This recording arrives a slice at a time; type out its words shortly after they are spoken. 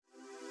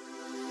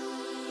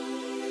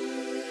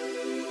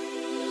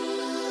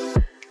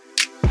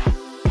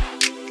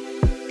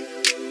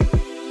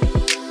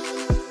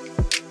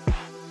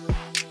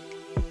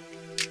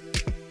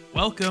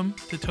Welcome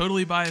to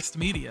Totally Biased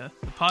Media,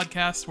 the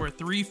podcast where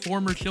three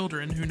former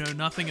children who know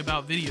nothing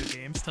about video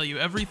games tell you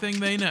everything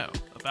they know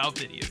about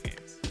video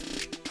games.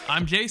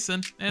 I'm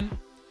Jason, and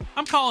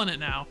I'm calling it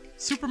now.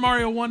 Super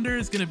Mario Wonder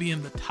is going to be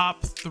in the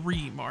top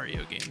 3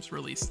 Mario games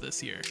released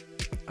this year.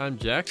 I'm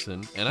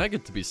Jackson, and I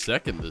get to be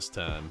second this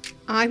time.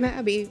 I'm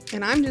Abby,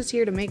 and I'm just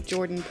here to make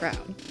Jordan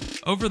proud.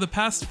 Over the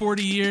past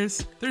 40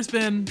 years, there's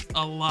been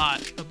a lot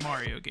of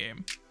Mario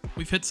game.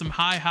 We've hit some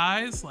high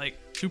highs, like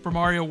Super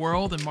Mario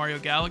World and Mario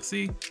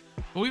Galaxy,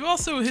 but we've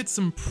also hit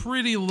some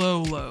pretty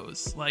low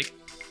lows, like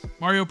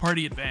Mario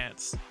Party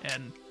Advance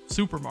and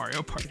Super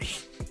Mario Party.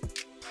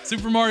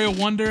 Super Mario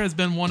Wonder has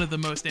been one of the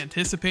most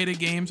anticipated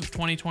games of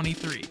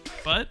 2023,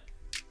 but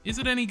is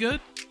it any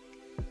good?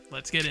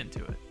 Let's get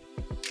into it.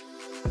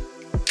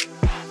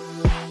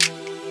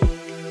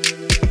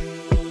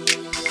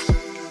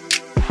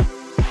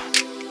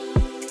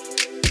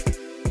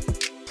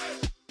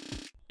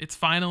 It's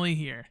finally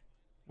here.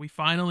 We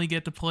finally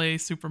get to play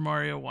Super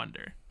Mario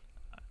Wonder.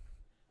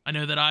 I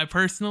know that I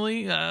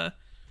personally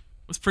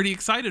was pretty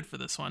excited for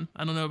this one.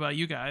 I don't know about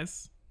you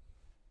guys.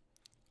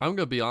 I'm going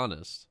to be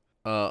honest.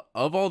 Of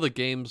all the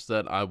games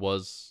that I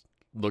was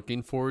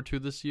looking forward to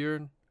this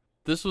year,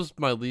 this was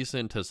my least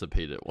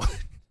anticipated one.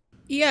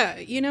 Yeah,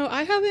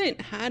 I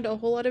haven't had a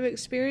whole lot of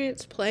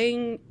experience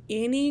playing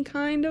any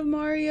kind of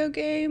Mario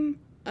game.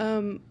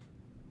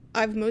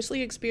 I've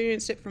mostly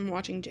experienced it from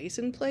watching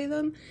Jason play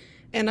them,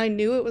 and I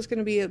knew it was going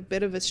to be a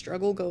bit of a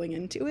struggle going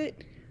into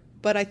it.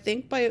 But I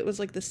think by it was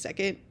like the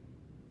second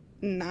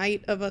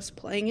night of us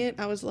playing it,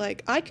 I was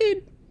like, I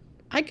could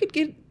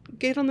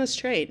get on this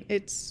train.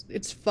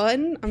 It's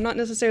fun. I'm not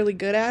necessarily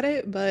good at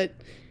it, but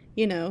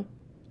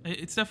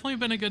It's definitely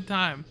been a good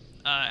time.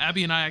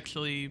 Abby and I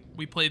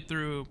we played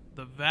through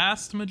the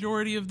vast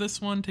majority of this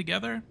one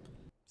together.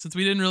 Since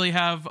we didn't really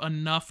have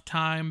enough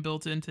time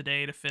built in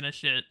today to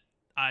finish it,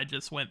 I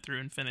just went through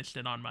and finished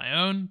it on my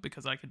own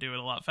because I could do it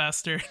a lot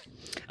faster.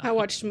 I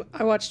watched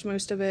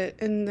most of it,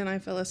 and then I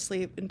fell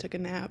asleep and took a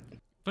nap.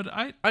 But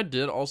I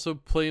did also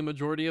play a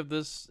majority of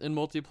this in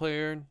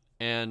multiplayer,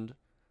 and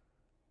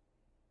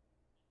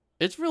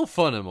it's real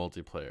fun in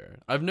multiplayer.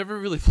 I've never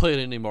really played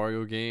any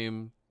Mario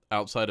game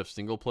outside of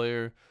single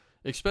player,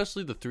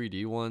 especially the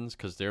 3D ones,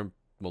 because their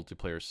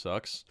multiplayer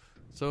sucks.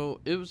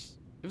 So it was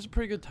a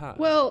pretty good time.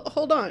 Well,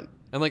 hold on.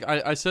 And like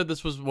I said,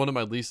 this was one of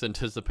my least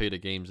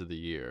anticipated games of the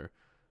year.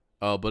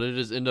 But it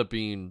has ended up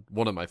being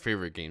one of my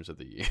favorite games of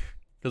the year.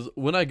 Because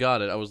when I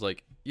got it, I was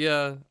like,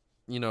 yeah,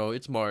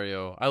 it's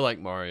Mario. I like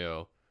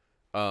Mario.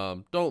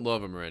 Don't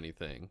love him or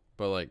anything,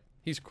 but like,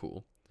 he's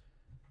cool.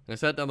 And I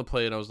sat down to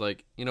play it, and I was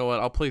like, you know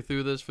what? I'll play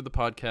through this for the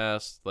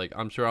podcast. Like,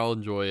 I'm sure I'll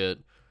enjoy it.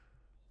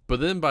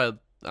 But then by, I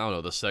don't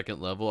know, the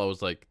second level, I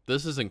was like,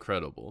 this is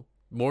incredible.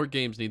 More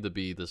games need to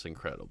be this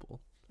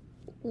incredible.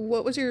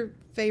 What was your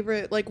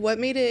favorite, what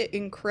made it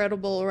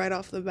incredible right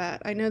off the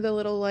bat? I know the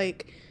little,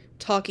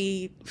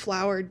 talky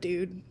flower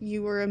dude.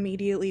 You were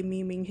immediately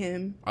memeing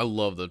him. I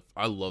love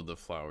the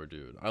flower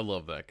dude. I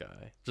love that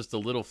guy. Just a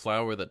little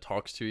flower that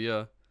talks to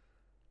you.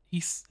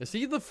 Is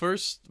he the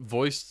first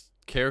voiced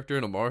character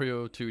in a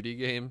Mario 2D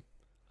game?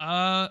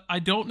 I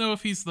don't know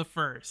if he's the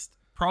first.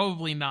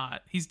 Probably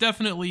not. He's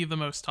definitely the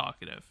most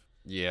talkative.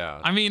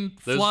 Yeah. I mean,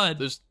 Flood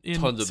there's in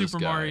tons of Super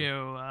this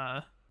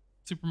guy.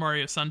 Super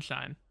Mario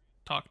Sunshine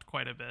talked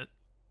quite a bit.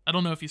 I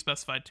don't know if you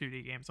specified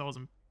 2D games. I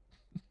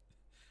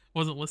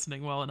wasn't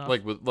listening well enough.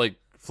 Like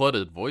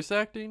Flooded voice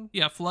acting?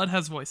 Yeah, Flood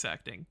has voice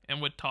acting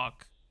and would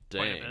talk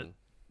quite a bit.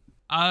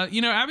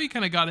 Dang. Abby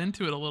kind of got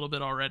into it a little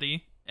bit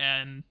already,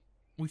 and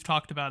we've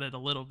talked about it a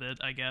little bit,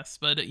 I guess.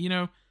 But,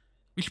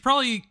 we should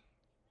probably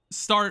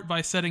start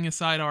by setting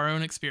aside our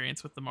own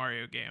experience with the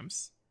Mario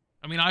games.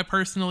 I mean, I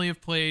personally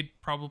have played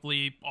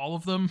probably all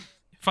of them,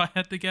 if I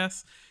had to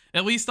guess.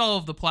 At least all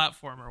of the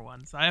platformer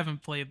ones. I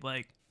haven't played,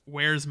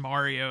 Where's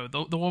Mario?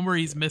 The one where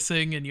he's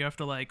missing and you have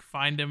to,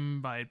 find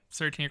him by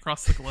searching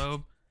across the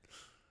globe.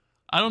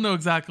 I don't know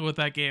exactly what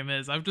that game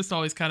is. I've just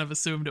always kind of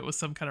assumed it was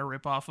some kind of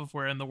ripoff of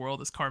Where in the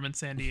World is Carmen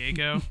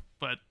Sandiego,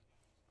 but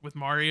with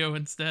Mario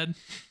instead.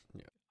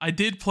 Yeah. I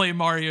did play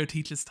Mario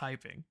Teaches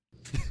Typing.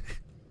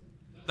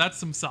 That's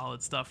some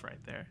solid stuff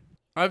right there.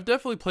 I've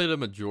definitely played a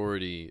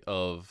majority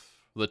of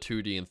the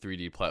 2D and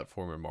 3D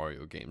platformer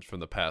Mario games from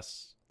the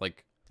past,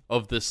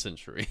 of this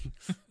century.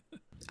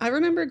 I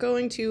remember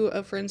going to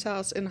a friend's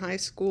house in high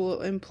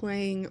school and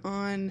playing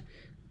on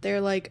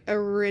their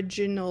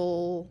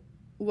original,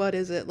 what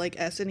is it,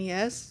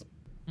 SNES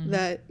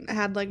that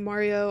had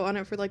Mario on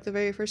it for the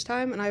very first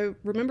time, and I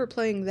remember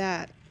playing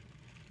that.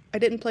 I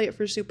didn't play it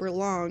for super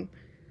long,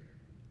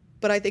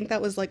 but I think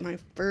that was my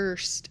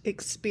first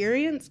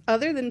experience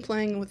other than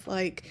playing with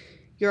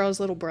your all's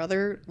little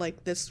brother.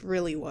 This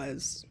really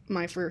was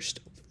my first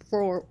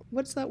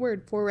what's that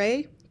word?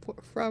 Foray,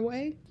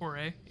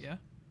 yeah.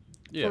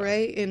 Yeah.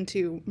 Foray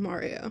into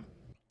Mario.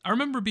 I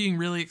remember being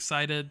really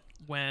excited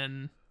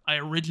when I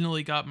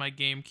originally got my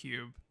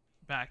GameCube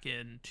back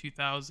in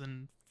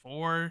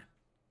 2004,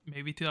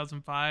 maybe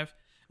 2005.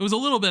 It was a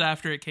little bit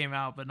after it came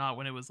out, but not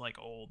when it was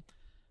old.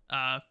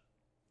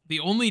 the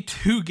only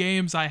two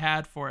games I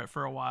had for it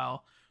for a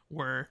while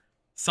were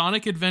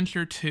Sonic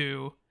Adventure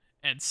 2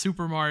 and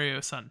Super Mario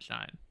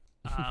Sunshine.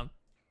 And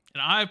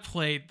I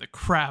played the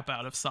crap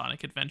out of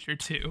Sonic Adventure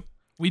 2.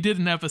 We did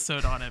an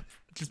episode on it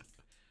just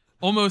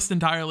almost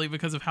entirely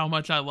because of how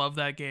much I love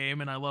that game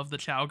and I love the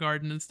Chow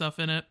Garden and stuff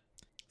in it.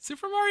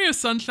 Super Mario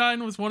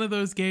Sunshine was one of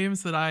those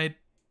games that I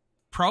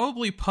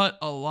probably put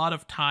a lot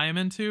of time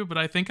into, but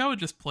I think I would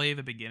just play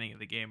the beginning of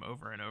the game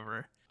over and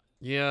over.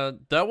 Yeah,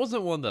 that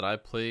wasn't one that I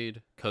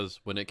played because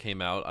when it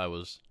came out, I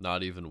was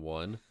not even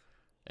one,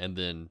 and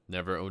then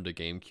never owned a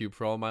GameCube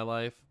for all my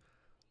life.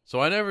 So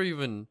I never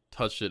even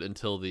touched it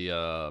until the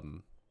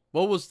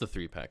what was the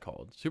 3-pack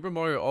called? Super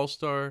Mario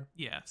All-Star?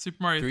 Yeah, Super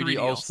Mario 3D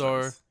 3D All-Star.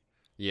 All-Stars.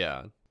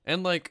 Yeah.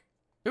 And like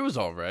it was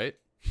all right.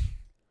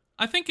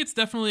 I think it's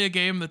definitely a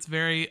game that's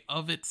very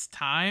of its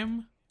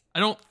time. I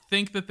don't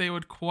think that they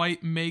would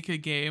quite make a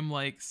game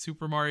like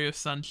Super Mario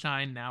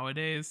Sunshine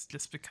nowadays,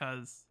 just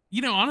because,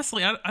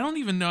 honestly, I don't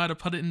even know how to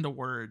put it into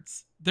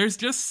words. There's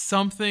just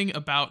something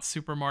about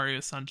Super Mario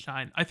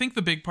Sunshine. I think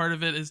the big part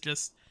of it is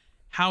just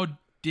how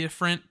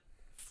different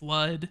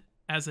FLUDD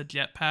as a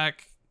jetpack,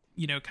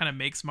 kind of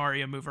makes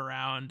Mario move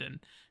around, and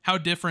how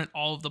different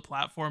all of the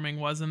platforming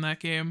was in that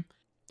game.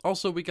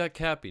 Also, we got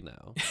Cappy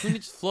now. Who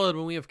needs FLUDD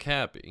when we have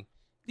Cappy?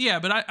 Yeah,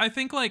 but I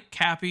think like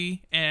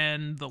Cappy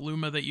and the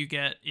Luma that you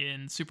get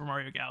in Super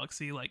Mario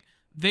Galaxy, like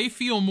they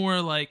feel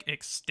more like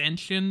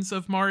extensions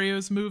of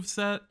Mario's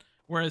moveset,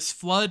 whereas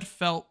FLUDD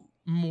felt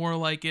more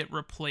like it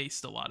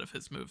replaced a lot of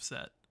his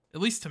moveset. At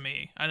least to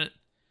me.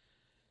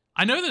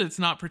 I know that it's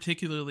not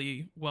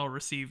particularly well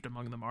received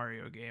among the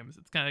Mario games.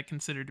 It's kind of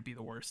considered to be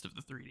the worst of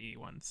the 3D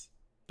ones,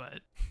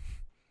 but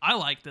I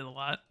liked it a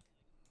lot.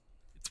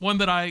 It's one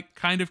that I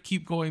kind of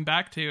keep going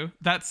back to.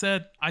 That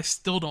said, I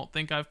still don't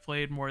think I've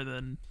played more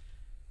than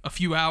a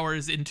few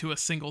hours into a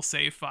single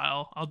save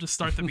file. I'll just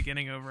start the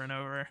beginning over and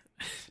over.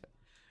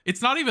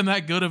 It's not even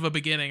that good of a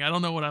beginning. I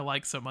don't know what I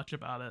like so much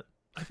about it.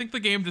 I think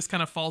the game just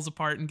kind of falls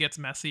apart and gets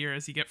messier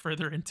as you get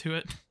further into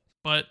it.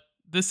 But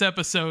this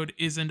episode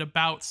isn't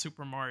about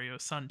Super Mario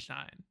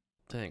Sunshine.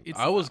 Dang,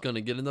 I was going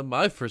to get into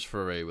my first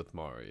foray with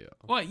Mario.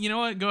 Well, you know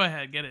what? Go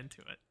ahead, get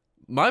into it.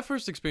 My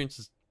first experience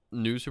is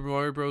New Super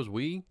Mario Bros.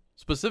 Wii.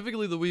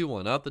 Specifically the Wii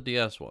one, not the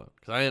DS one,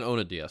 because I didn't own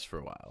a DS for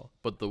a while,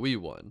 but the Wii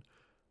one,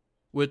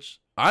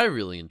 which I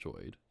really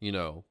enjoyed,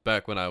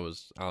 back when I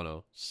was,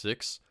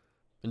 6,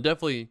 and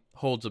definitely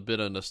holds a bit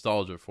of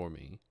nostalgia for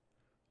me.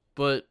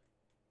 But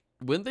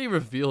when they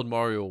revealed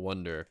Mario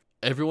Wonder,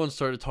 everyone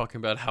started talking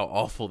about how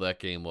awful that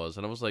game was,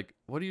 and I was like,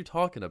 what are you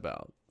talking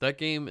about? That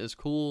game is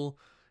cool,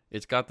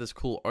 it's got this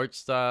cool art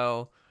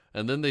style,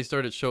 and then they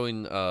started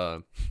showing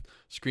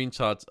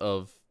screenshots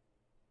of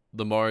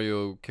the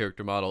Mario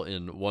character model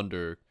in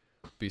Wonder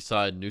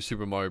beside New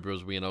Super Mario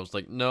Bros. Wii, and I was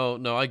like, no,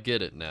 I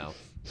get it now.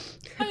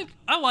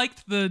 I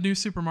liked the new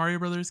Super Mario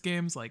Brothers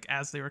games, like,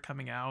 as they were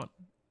coming out.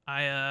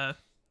 I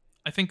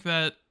think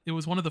that it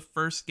was one of the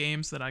first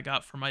games that I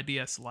got for my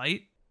DS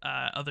Lite,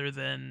 other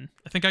than,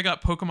 I think I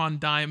got Pokemon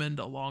Diamond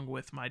along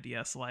with my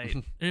DS Lite.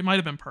 It might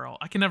have been Pearl.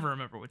 I can never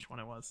remember which one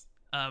it was.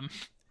 But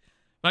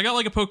I got,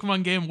 like, a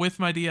Pokemon game with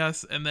my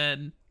DS, and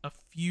then a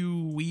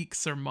few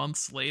weeks or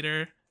months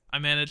later, I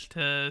managed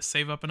to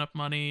save up enough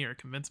money or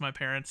convince my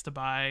parents to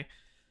buy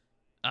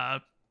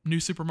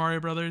New Super Mario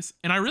Brothers,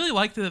 and I really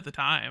liked it at the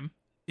time.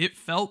 It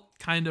felt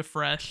kind of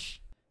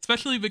fresh,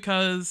 especially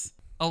because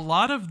a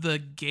lot of the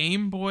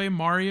Game Boy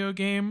Mario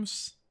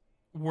games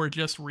were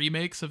just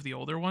remakes of the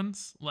older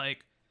ones.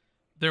 Like,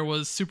 there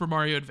was Super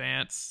Mario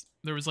Advance,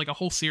 there was like a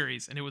whole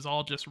series, and it was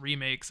all just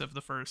remakes of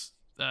the first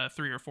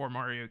 3 or 4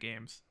 Mario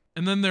games.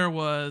 And then there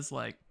was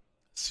like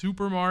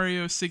Super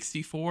Mario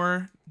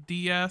 64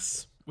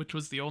 DS, which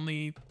was the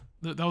only,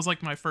 that was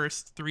like my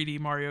first 3D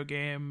Mario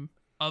game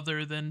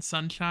other than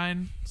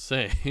Sunshine.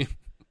 Same.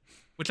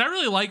 Which I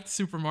really liked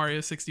Super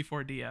Mario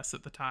 64 DS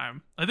at the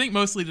time. I think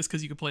mostly just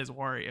because you could play as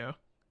Wario.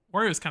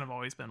 Wario's kind of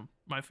always been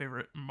my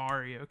favorite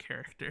Mario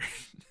character.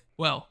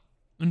 Well,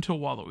 until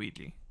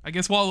Waluigi. I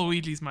guess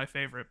Waluigi's my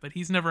favorite, but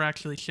he's never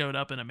actually showed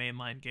up in a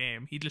mainline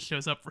game. He just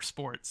shows up for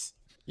sports.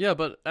 Yeah,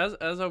 but as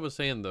I was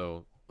saying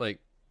though, like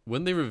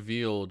when they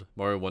revealed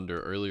Mario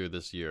Wonder earlier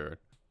this year,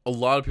 a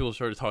lot of people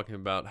started talking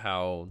about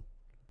how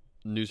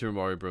New Super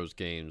Mario Bros.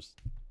 Games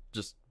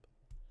just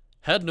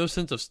had no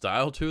sense of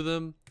style to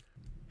them,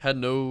 had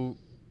no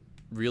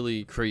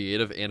really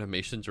creative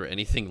animations or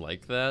anything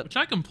like that. Which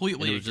I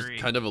completely agree. It was agree.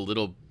 Just kind of a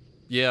little,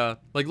 yeah,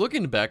 like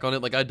looking back on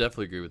it, like I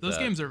definitely agree with those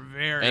that. Those games are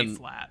very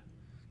flat.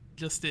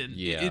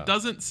 Yeah. It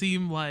doesn't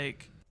seem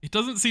like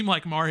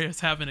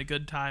Mario's having a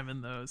good time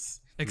in those,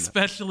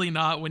 especially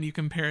not when you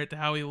compare it to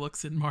how he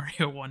looks in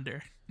Mario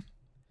Wonder.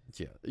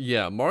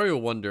 Yeah, Mario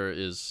Wonder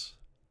is,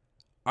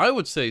 I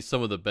would say,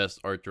 some of the best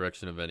art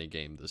direction of any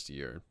game this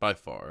year, by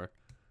far.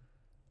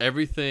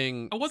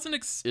 Everything. I wasn't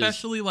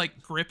especially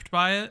gripped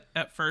by it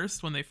at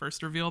first when they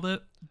first revealed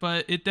it,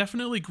 but it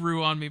definitely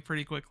grew on me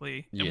pretty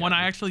quickly. Yeah. And when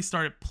I actually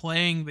started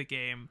playing the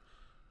game,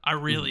 I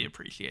really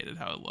appreciated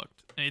how it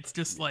looked. And it's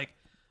just like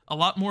a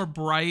lot more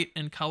bright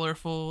and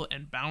colorful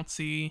and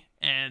bouncy,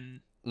 and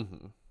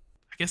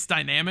I guess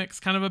dynamic's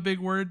kind of a big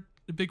word,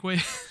 a big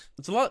way.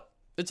 It's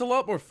a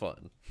lot more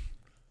fun.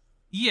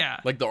 Yeah.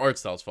 Like the art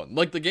style's fun.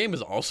 Like the game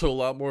is also a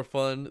lot more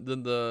fun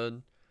than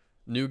the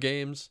new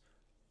games,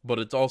 but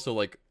it's also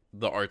like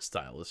the art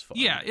style is fun.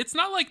 Yeah, it's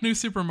not like New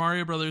Super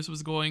Mario Brothers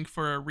was going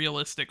for a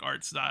realistic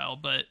art style,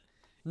 but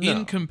No,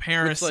 in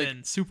comparison,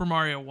 like, Super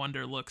Mario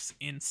Wonder looks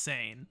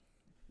insane.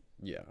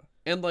 yeah.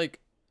 And like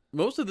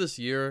most of this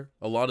year,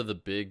 a lot of the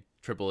big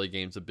AAA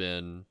games have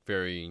been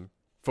very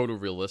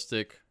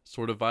photorealistic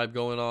sort of vibe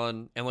going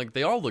on, and like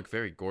they all look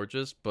very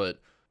gorgeous, but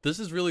this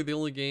is really the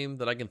only game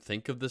that I can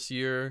think of this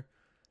year,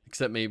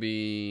 except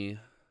maybe,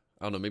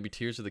 I don't know, maybe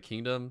Tears of the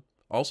Kingdom,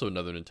 also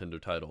another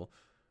Nintendo title,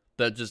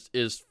 that just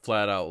is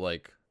flat out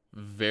like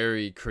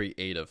very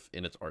creative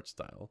in its art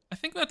style. I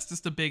think that's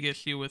just a big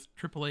issue with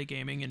AAA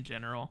gaming in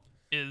general,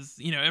 is,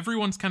 you know,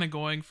 everyone's kind of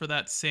going for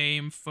that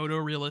same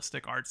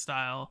photorealistic art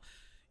style.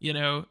 You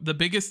know, the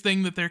biggest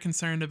thing that they're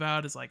concerned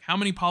about is like, how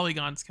many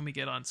polygons can we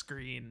get on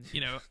screen?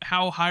 You know,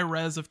 how high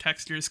res of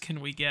textures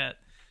can we get?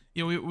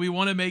 You know, we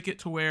want to make it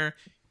to where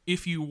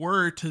if you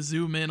were to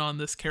zoom in on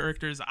this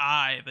character's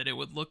eye, that it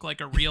would look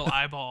like a real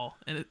eyeball.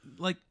 And it,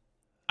 like,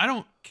 I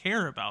don't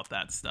care about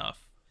that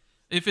stuff.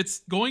 If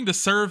it's going to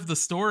serve the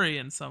story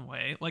in some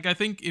way, like, I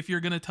think if you're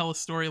going to tell a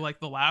story like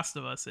The Last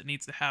of Us, it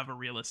needs to have a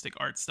realistic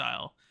art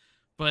style.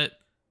 But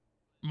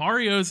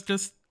Mario's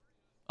just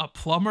a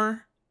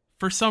plumber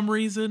for some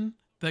reason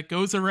that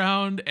goes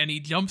around and he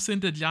jumps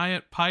into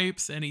giant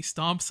pipes and he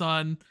stomps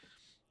on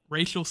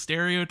racial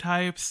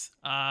stereotypes.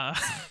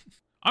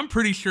 I'm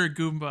pretty sure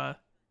Goomba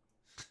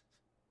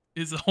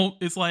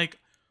is like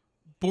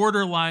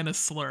borderline a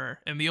slur,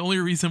 and the only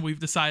reason we've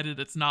decided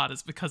it's not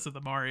is because of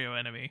the Mario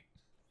enemy.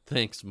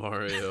 Thanks,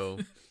 Mario.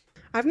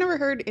 I've never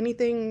heard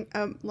anything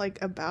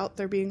like about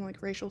there being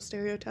like racial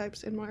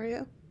stereotypes in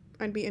Mario.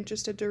 I'd be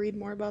interested to read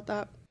more about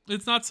that.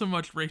 It's not so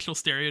much racial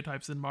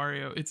stereotypes in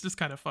Mario. It's just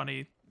kind of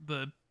funny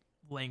the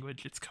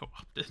language it's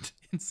co-opted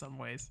in some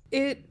ways.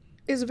 It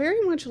is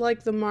very much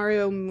like the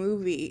Mario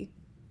movie,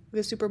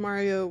 the Super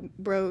Mario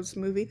Bros.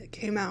 Movie that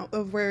came out,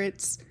 of where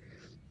it's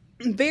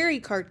very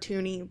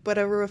cartoony, but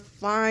a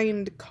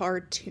refined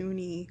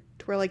cartoony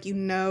to where, like, you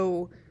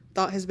know,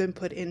 thought has been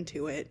put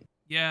into it.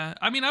 Yeah,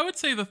 I mean, I would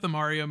say that the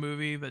Mario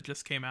movie that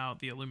just came out,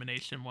 the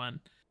Illumination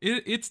one,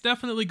 it's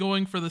definitely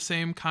going for the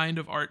same kind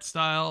of art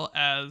style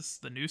as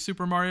the new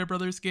Super Mario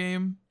Brothers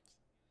game,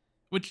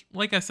 which,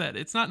 like I said,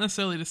 it's not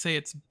necessarily to say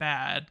it's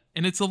bad,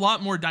 and it's a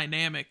lot more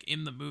dynamic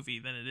in the movie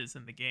than it is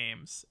in the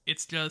games.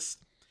 It's just,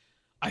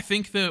 I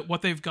think that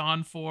what they've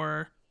gone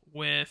for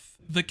with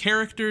the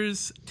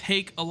characters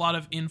take a lot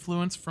of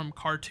influence from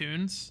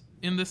cartoons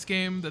in this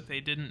game that they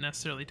didn't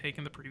necessarily take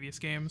in the previous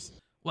games.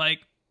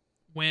 Like,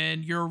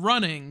 when you're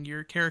running,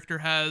 your character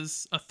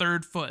has a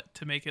third foot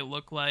to make it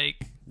look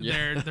like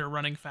they're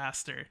running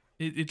faster.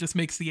 It just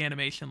makes the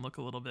animation look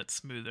a little bit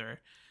smoother.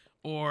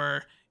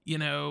 Or, you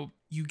know,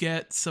 you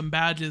get some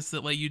badges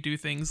that let you do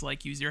things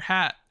like use your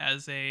hat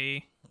as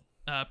a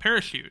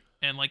parachute,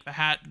 and like the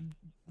hat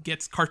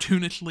gets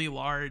cartoonishly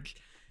large,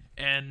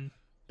 and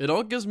It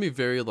all gives me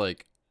very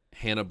like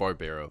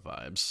Hanna-Barbera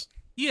vibes.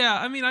 yeah,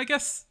 I mean, I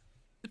guess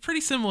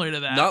pretty similar to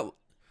that.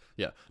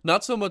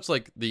 Not so much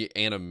like the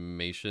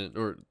animation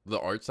or the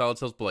art style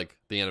itself, but like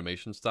the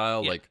animation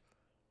style, like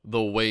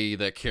the way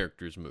that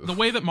characters move. The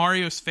way that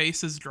Mario's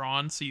face is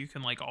drawn, so you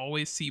can like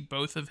always see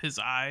both of his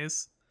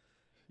eyes.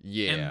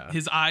 Yeah. And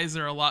his eyes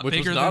are a lot Which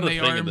was bigger not than a they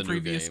thing are in in the new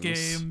previous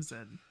games. games.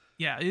 And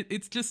yeah,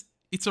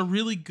 it's a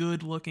really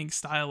good looking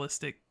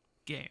stylistic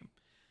game.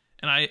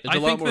 And I It's a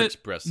lot think more that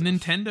expressive.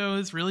 Nintendo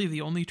is really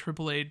the only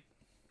AAA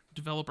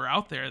developer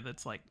out there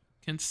that's like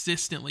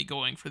consistently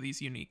going for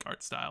these unique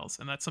art styles.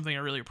 And that's something I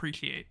really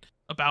appreciate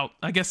about,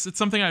 I guess it's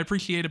something I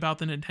appreciate about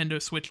the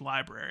Nintendo Switch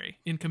library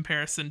in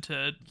comparison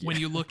to when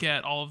you look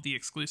at all of the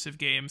exclusive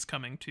games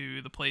coming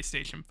to the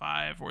PlayStation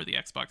 5 or the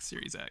Xbox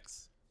Series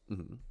X.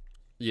 Mhm.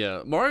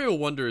 Yeah, Mario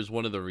Wonder is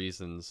one of the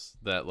reasons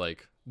that,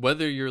 like,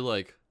 whether you're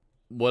like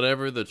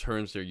whatever the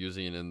terms they're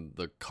using in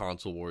the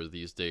console wars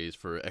these days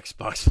for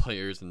Xbox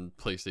players and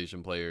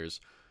PlayStation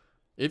players,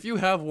 if you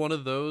have one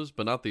of those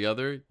but not the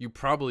other, you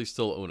probably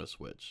still own a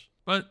Switch.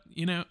 But,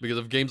 you know, Because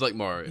of games like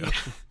Mario.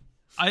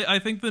 I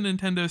think the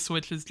Nintendo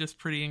Switch is just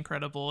pretty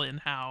incredible in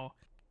how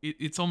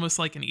it's almost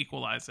like an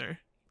equalizer.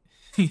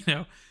 You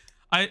know,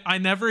 I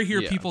never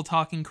hear people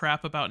talking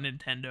crap about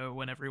Nintendo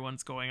when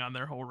everyone's going on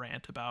their whole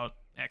rant about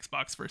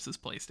Xbox versus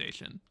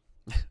PlayStation.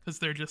 Because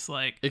they're just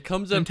like, It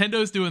comes up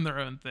Nintendo's doing their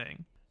own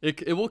thing.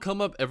 it will come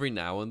up every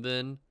now and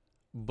then,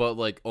 but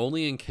like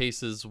only in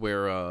cases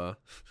where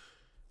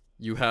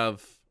you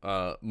have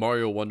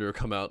Mario Wonder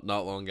come out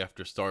not long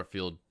after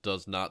Starfield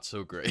does not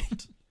so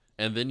great.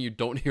 And then you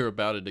don't hear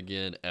about it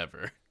again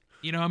ever.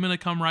 You know, I'm going to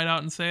come right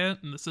out and say it,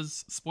 and this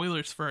is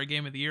spoilers for our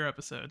Game of the Year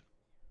episode.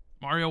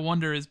 Mario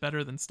Wonder is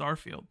better than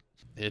Starfield.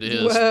 It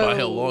is by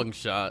a Whoa. long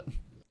shot.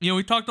 You know,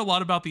 we talked a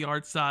lot about the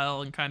art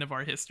style and kind of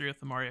our history with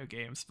the Mario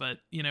games, but,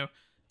 you know,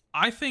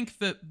 I think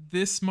that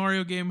this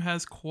Mario game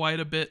has quite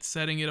a bit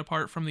setting it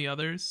apart from the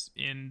others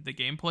in the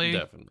gameplay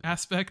Definitely.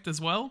 aspect as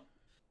well.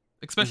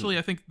 Especially,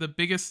 I think the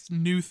biggest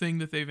new thing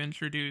that they've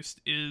introduced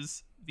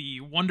is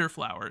the wonder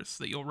flowers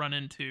that you'll run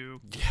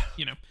into,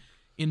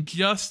 in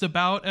just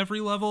about every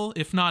level,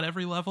 if not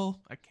every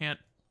level.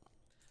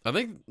 I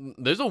think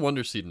there's a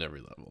wonder seed in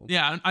every level.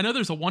 Yeah, I know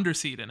there's a wonder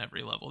seed in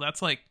every level.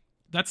 That's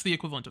the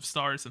equivalent of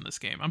stars in this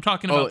game. I'm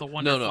talking about the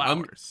wonder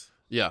flowers.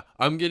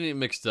 I'm getting it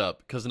mixed up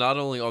because not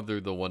only are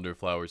there the wonder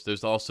flowers,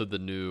 there's also the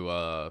new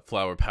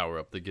flower power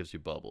up that gives you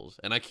bubbles,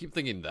 and I keep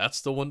thinking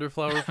that's the wonder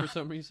flower for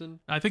some reason.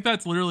 I think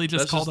that's literally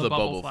just That's called just a the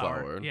bubble bubble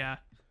flower. flower. Yeah,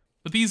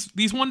 but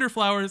these wonder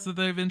flowers that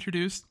they've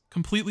introduced,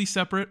 completely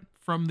separate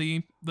from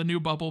the new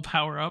bubble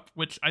power up,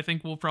 which I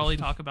think we'll probably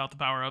talk about the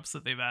power ups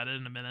that they've added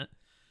in a minute.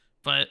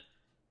 But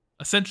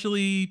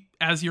essentially,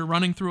 as you're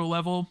running through a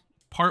level,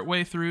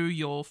 partway through,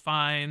 you'll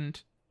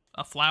find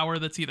a flower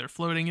that's either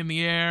floating in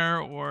the air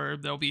or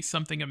there'll be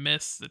something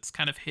amiss that's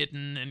kind of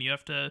hidden, and you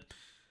have to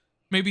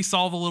maybe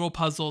solve a little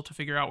puzzle to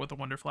figure out what the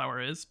wonder flower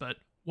is. But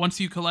once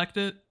you collect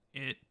it,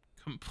 it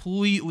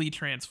completely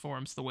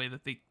transforms the way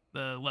that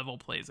the level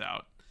plays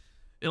out.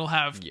 It'll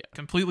have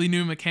completely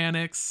new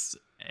mechanics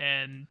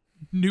and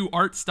new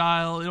art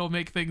style. It'll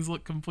make things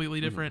look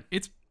completely different.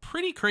 It's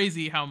pretty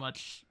crazy how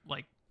much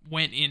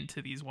went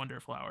into these wonder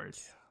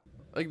flowers.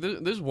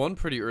 There's one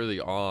pretty early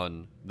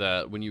on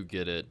that when you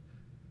get it,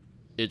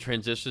 it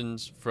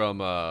transitions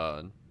from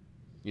a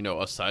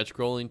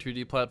side-scrolling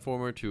 2D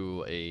platformer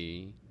to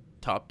a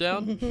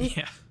top-down.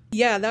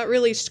 Yeah, that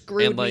really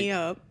screwed me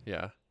up.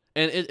 Yeah,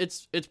 and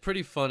it's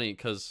pretty funny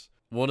because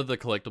one of the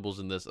collectibles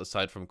in this,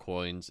 aside from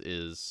coins,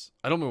 is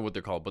I don't remember what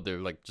they're called, but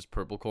they're just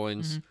purple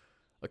coins,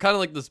 kind of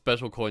like the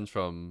special coins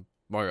from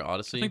Mario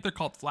Odyssey. I think they're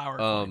called flower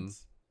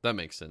coins. That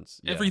makes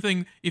sense. Yeah.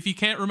 Everything. If you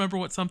can't remember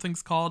what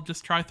something's called,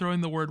 just try throwing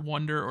the word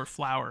wonder or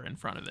flower in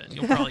front of it, and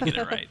you'll probably get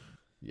it right.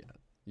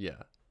 Yeah.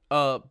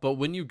 But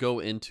when you go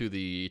into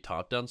the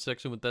top-down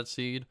section with that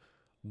seed,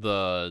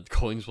 the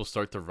coins will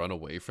start to run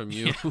away from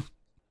you. Yeah.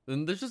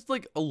 And there's just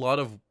a lot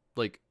of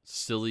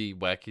silly,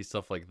 wacky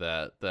stuff like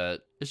that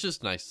it's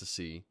just nice to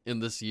see in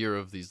this year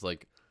of these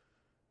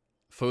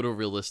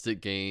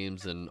photorealistic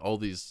games and all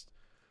these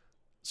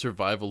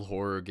survival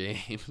horror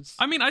games.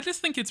 I mean, I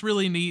just think it's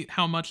really neat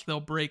how much they'll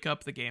break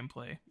up the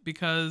gameplay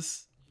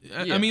because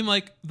I mean,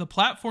 the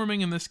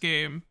platforming in this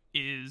game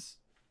is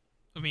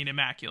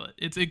immaculate.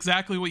 It's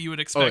exactly what you would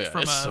expect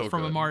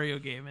from a Mario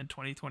game in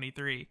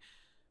 2023.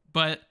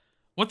 But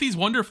what these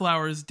wonder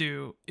flowers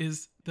do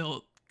is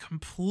they'll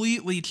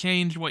completely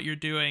change what you're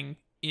doing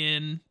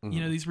in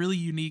these really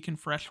unique and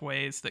fresh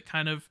ways that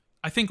kind of,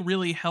 I think,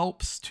 really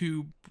helps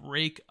to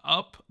break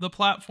up the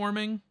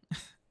platforming.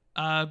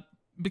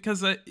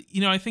 Because I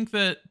think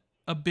that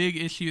a big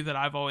issue that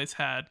I've always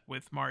had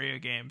with Mario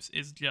games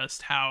is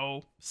just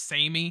how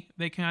samey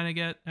they kind of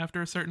get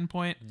after a certain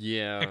point.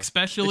 Yeah.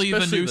 Especially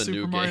the new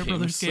Super Mario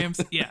Brothers games.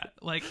 Yeah.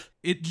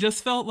 It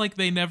just felt like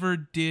they never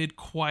did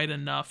quite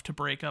enough to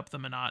break up the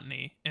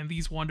monotony. And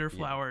these wonder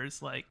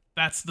flowers,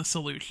 that's the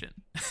solution.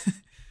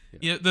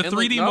 The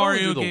 3D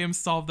Mario games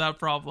solved that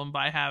problem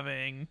by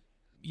having,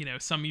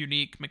 some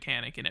unique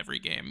mechanic in every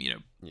game.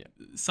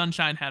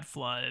 Sunshine had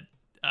Flood.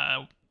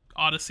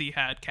 Odyssey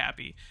had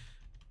Cappy.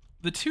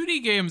 The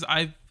 2D games,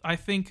 I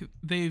think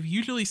they've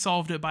usually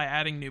solved it by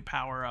adding new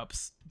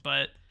power-ups,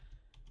 but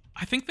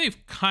I think they've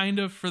kind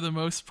of, for the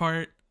most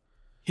part,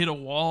 hit a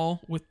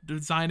wall with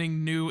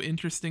designing new,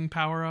 interesting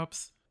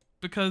power-ups.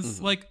 Because,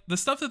 the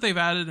stuff that they've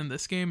added in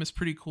this game is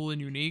pretty cool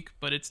and unique,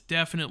 but it's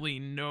definitely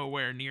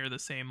nowhere near the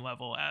same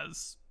level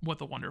as what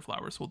the Wonder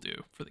Flowers will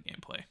do for the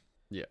gameplay.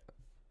 Yeah.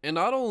 And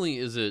not only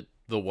is it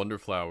the Wonder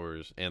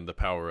Flowers and the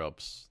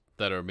power-ups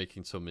that are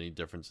making so many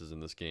differences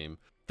in this game,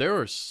 there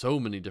are so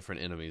many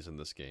different enemies in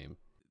this game.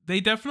 They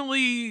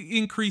definitely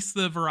increase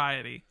the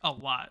variety a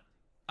lot.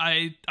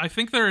 I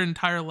think there are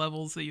entire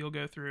levels that you'll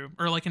go through,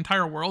 or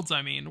entire worlds,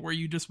 where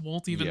you just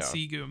won't even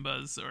see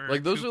Goombas or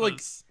those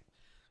Koopas,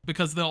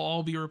 because they'll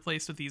all be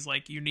replaced with these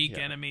unique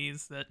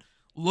enemies that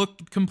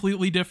look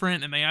completely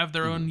different, and they have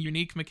their own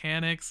unique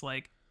mechanics.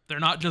 They're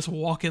not just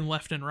walking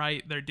left and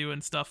right, they're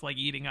doing stuff like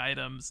eating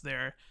items,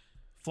 they're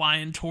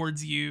flying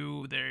towards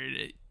you,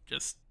 they're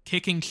just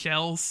kicking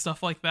shells,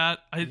 stuff like that.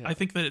 I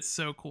think that it's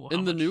so cool how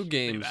in the much new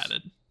games they've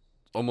added.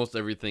 Almost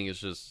everything is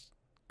just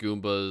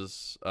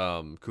Goombas,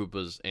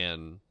 Koopas,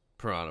 and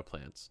Piranha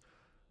Plants,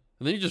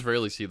 and then you just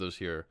rarely see those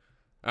here.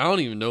 I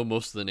don't even know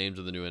most of the names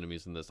of the new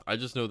enemies in this. I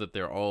just know that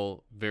they're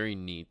all very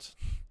neat,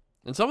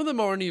 and some of them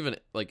aren't even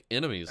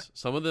enemies.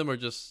 Some of them are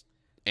just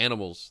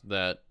animals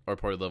that are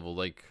part of the level.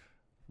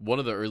 One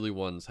of the early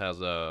ones has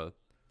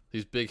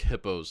these big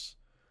hippos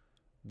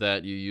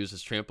that you use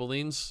as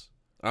trampolines.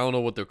 I don't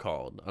know what they're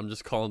called. I'm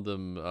just calling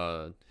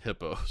them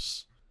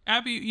hippos.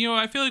 Abby,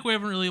 I feel like we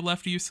haven't really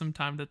left you some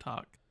time to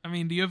talk.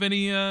 Do you have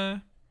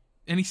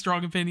any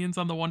strong opinions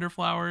on the Wonder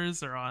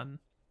Flowers or on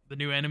the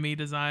new enemy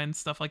design,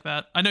 stuff like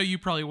that? I know you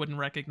probably wouldn't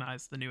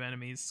recognize the new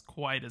enemies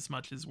quite as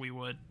much as we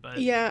would, but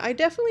yeah, I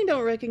definitely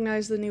don't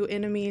recognize the new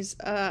enemies.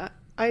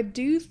 I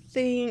do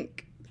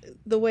think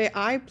the way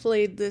I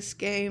played this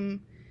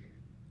game,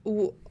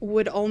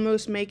 would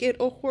almost make it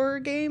a horror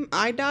game,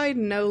 I died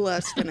no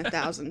less than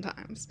 1,000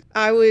 times.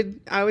 I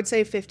would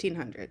say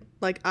 1,500.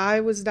 Like, I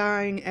was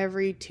dying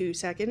every 2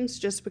 seconds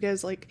just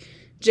because, like,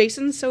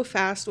 Jason's so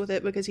fast with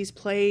it because he's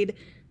played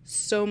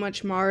so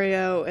much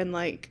Mario, and,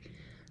 like,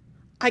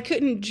 I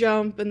couldn't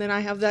jump, and then I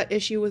have that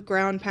issue with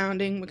ground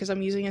pounding because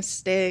I'm using a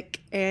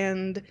stick,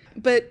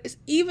 but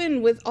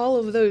even with all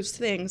of those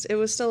things, it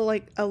was still,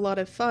 like, a lot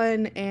of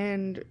fun,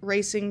 and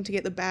racing to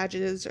get the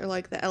badges, or,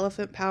 like, the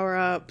elephant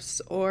power-ups,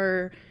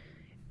 or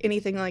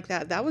anything like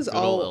that. That was Good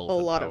all old a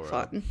elephant lot of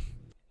power-up. fun.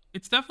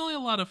 It's definitely a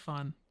lot of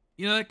fun.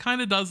 You know, that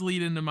kind of does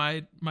lead into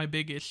my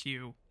big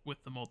issue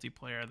with the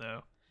multiplayer,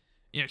 though.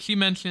 You know, she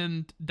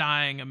mentioned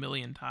dying a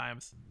million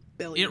times.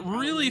 Billion, It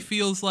really probably.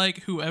 feels like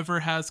whoever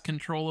has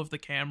control of the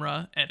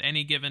camera at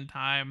any given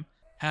time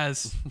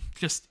has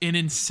just an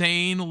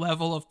insane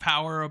level of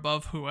power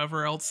above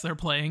whoever else they're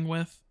playing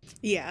with.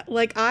 Yeah,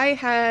 like, I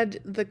had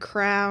the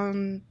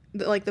crown,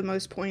 like, the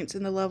most points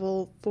in the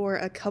level for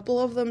a couple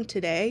of them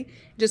today.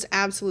 Just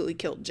absolutely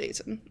killed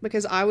Jason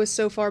because I was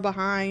so far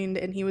behind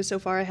and he was so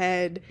far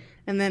ahead,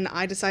 and then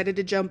I decided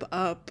to jump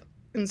up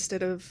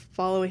instead of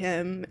follow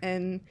him,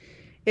 and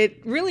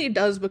it really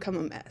does become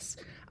a mess.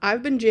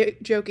 I've been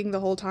joking the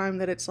whole time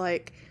that it's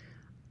like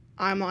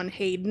I'm on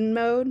Hayden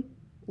mode,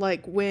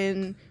 like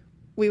when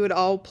we would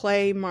all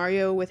play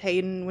Mario with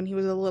Hayden when he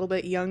was a little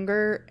bit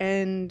younger,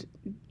 and,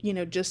 you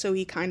know, just so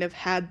he kind of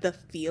had the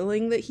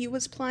feeling that he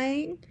was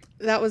playing.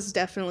 That was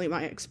definitely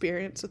my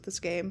experience with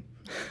this game.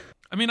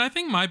 I mean, I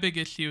think my big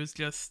issue is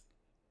just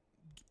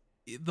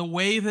the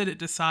way that it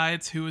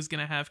decides who is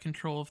going to have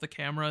control of the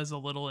camera is a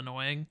little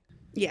annoying.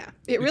 Yeah,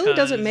 it really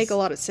doesn't make a Because-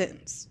 lot of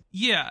sense.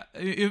 Yeah,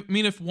 I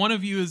mean, if one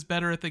of you is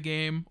better at the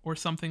game or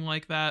something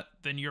like that,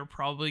 then you're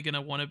probably going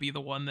to want to be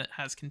the one that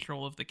has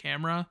control of the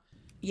camera.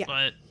 Yeah,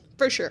 But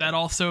for sure. that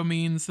also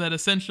means that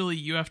essentially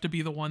you have to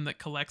be the one that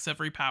collects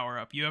every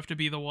power-up. You have to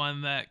be the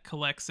one that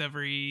collects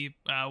every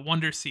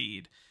Wonder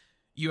Seed.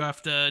 You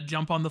have to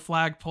jump on the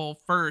flagpole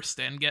first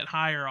and get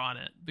higher on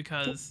it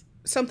because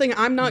Something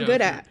I'm not you know,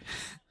 good if you're- at.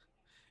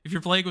 if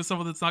you're playing with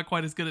someone that's not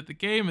quite as good at the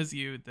game as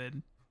you,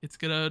 then it's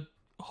gonna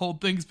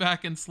hold things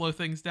back and slow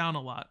things down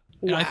a lot.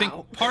 And I Wow.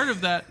 think part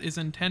of that is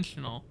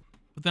intentional,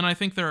 but then I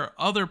think there are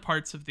other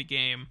parts of the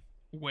game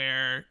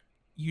where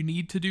you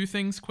need to do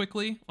things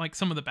quickly, like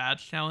some of the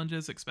badge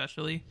challenges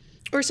especially.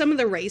 Or some of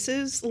the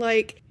races,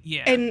 like,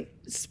 Yeah. and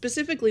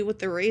specifically with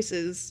the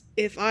races,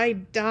 if I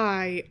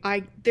die,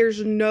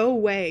 there's no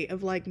way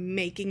of, like,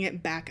 making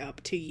it back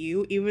up to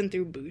you, even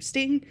through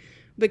boosting,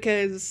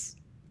 because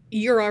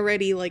you're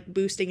already, like,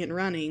 boosting and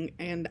running,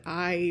 and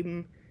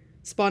I'm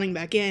spawning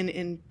back in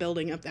and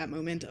building up that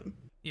momentum.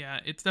 Yeah,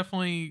 it's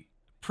definitely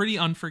pretty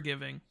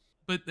unforgiving.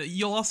 But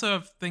you'll also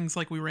have things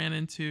like we ran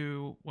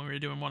into when we were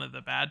doing one of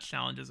the badge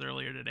challenges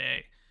earlier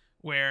today,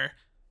 where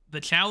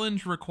the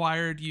challenge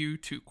required you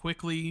to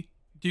quickly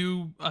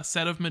do a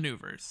set of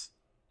maneuvers.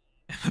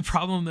 And the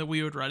problem that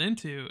we would run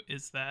into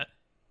is that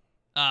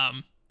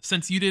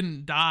since you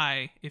didn't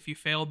die if you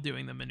failed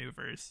doing the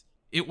maneuvers,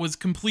 it was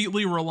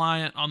completely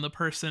reliant on the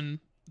person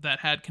that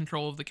had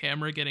control of the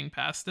camera getting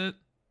past it,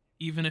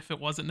 even if it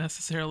wasn't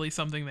necessarily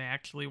something they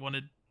actually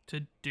wanted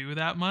to do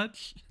that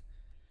much.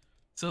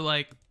 So,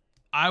 like,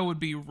 I would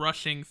be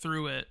rushing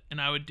through it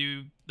and I would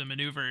do the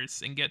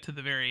maneuvers and get to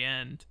the very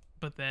end,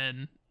 but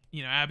then,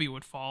 you know, Abby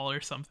would fall or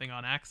something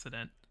on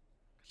accident.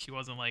 She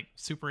wasn't, like,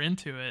 super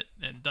into it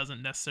and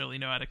doesn't necessarily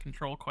know how to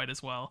control quite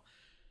as well.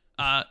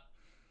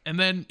 And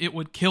then it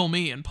would kill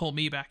me and pull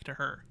me back to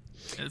her.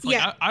 And it's like,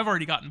 Yeah. I've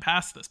already gotten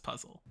past this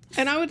puzzle.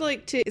 And I would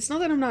like to, it's not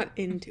that I'm not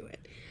into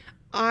it.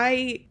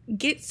 I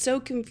get so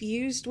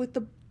confused with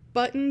the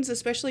buttons,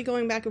 especially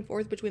going back and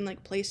forth between,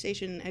 like,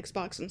 PlayStation,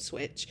 Xbox, and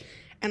Switch.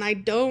 And I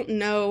don't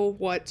know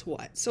what's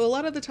what. So a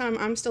lot of the time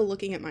I'm still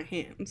looking at my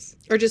hands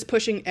or just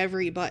pushing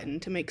every button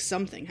to make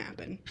something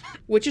happen,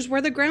 which is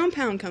where the ground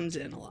pound comes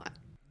in a lot.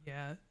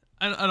 Yeah.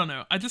 I don't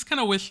know. I just kind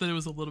of wish that it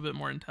was a little bit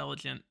more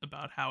intelligent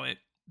about how it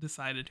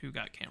decided who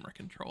got camera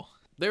control.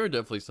 There were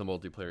definitely some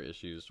multiplayer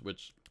issues,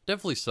 which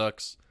definitely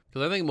sucks.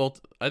 Because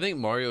I think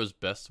Mario is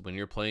best when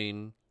you're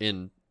playing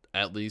in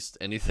at least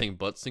anything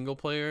but single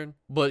player.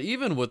 But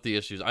even with the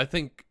issues, I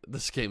think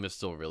this game is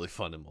still really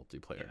fun in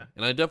multiplayer. Yeah.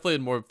 And I definitely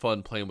had more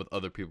fun playing with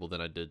other people than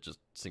I did just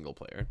single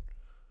player.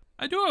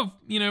 I do have,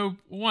 you know,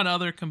 one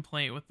other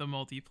complaint with the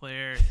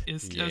multiplayer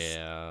is just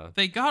Yeah.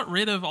 they got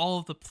rid of all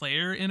of the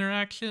player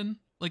interaction.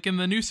 Like in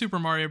the new Super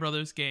Mario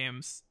Brothers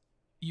games,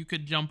 you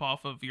could jump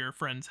off of your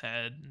friend's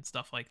head and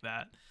stuff like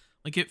that.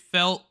 Like it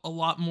felt a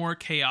lot more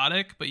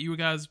chaotic, but you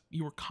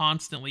were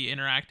constantly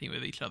interacting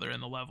with each other in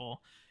the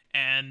level.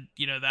 And,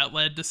 you know, that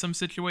led to some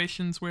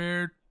situations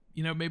where,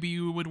 you know, maybe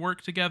you would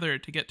work together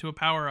to get to a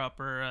power-up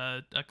or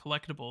a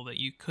collectible that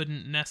you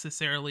couldn't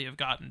necessarily have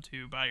gotten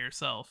to by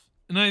yourself.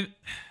 And I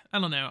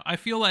don't know. I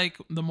feel like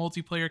the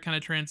multiplayer kind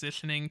of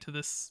transitioning to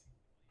this,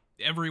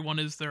 everyone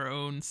is their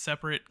own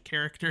separate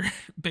character.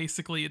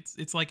 Basically,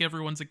 it's like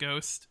everyone's a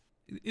ghost.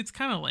 It's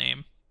kind of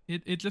lame.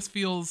 It just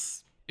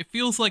feels It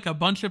feels like a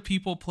bunch of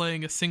people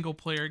playing a single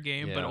player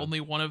game, but Yeah.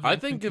 only one of them I can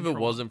think if it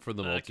control wasn't for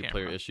the multiplayer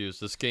camera. issues,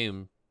 this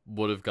game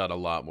would have got a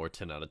lot more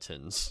 10 out of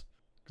 10s.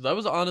 Because I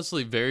was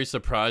honestly very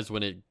surprised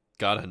when it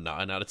got a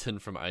 9 out of 10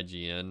 from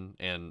IGN,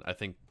 and I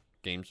think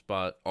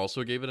GameSpot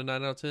also gave it a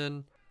 9 out of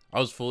 10.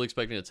 I was fully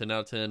expecting a 10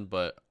 out of 10,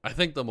 but I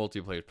think the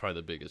multiplayer is probably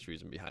the biggest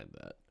reason behind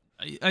that.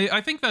 I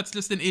think that's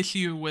just an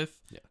issue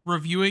with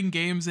reviewing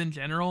games in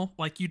general.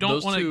 Like, you don't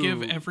Those want to two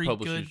give every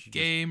publishers good should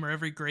just game or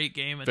every great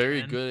game a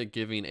Very 10. good at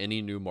giving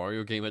any new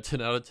Mario game a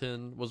 10 out of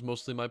 10 was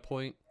mostly my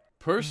point.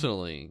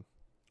 Personally,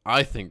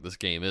 I think this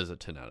game is a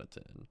 10 out of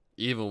 10,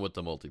 even with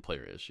the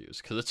multiplayer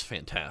issues, because it's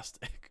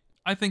fantastic.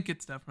 I think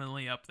it's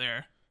definitely up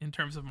there in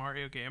terms of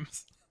Mario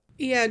games.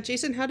 Yeah,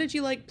 Jason, how did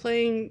you like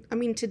playing? I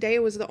mean, today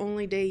was the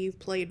only day you've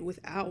played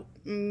without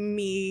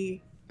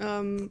me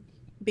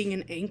being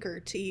an anchor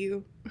to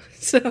you.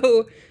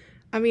 So,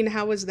 I mean,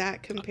 how was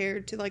that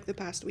compared to like the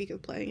past week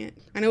of playing it?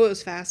 I know it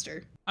was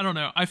faster. I don't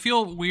know. I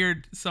feel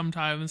weird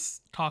sometimes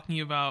talking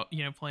about,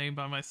 playing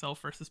by myself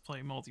versus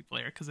playing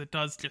multiplayer, because it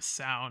does just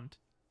sound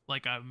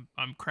like I'm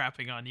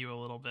crapping on you a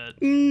little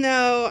bit.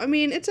 No, I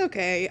mean, it's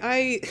okay.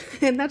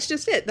 And that's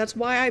just it. That's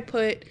why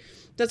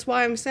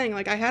I'm saying,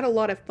 like, I had a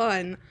lot of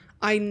fun.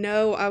 I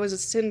know I was a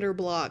cinder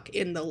block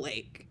in the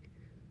lake.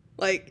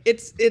 Like,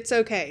 it's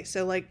okay.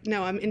 So, like,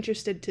 no, I'm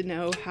interested to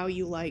know how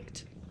you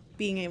liked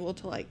being able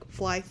to, like,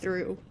 fly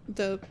through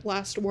the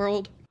last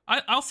world.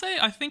 I'll say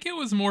I think it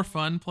was more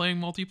fun playing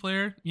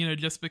multiplayer,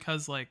 just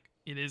because, like,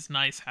 it is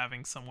nice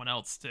having someone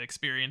else to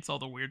experience all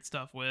the weird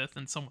stuff with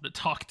and someone to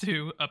talk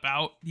to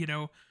about,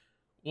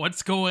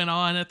 what's going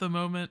on at the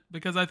moment.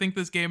 Because I think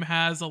this game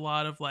has a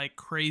lot of, like,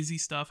 crazy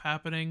stuff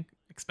happening,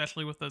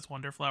 especially with those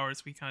wonder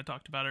flowers we kind of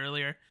talked about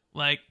earlier.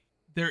 Like,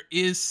 there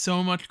is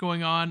so much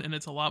going on, and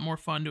it's a lot more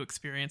fun to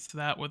experience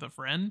that with a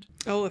friend.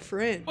 Oh, a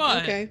friend.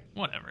 But, okay.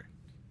 whatever.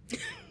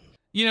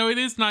 It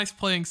is nice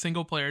playing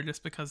single player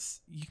just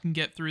because you can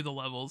get through the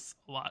levels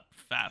a lot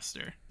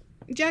faster.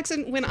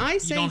 Jackson, when I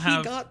say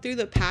he got through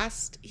the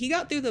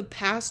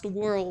past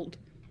world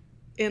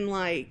in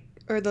like,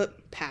 or the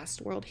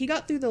past world, he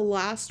got through the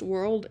last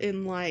world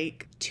in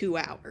like 2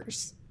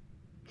 hours.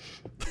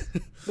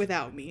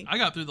 Without me. I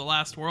got through the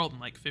last world in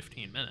like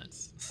 15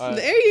 minutes.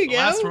 There you The go.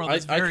 last world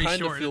is I very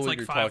kind of short. feel It's what like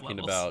you're 5 talking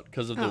levels. about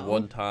because of the Oh.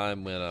 one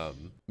time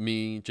when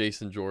me,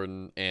 Jason,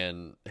 Jordan,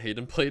 and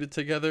Hayden played it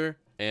together,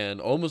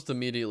 and almost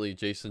immediately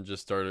Jason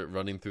just started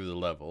running through the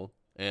level,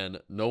 and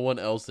no one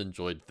else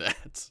enjoyed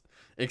that,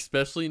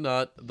 especially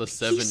not the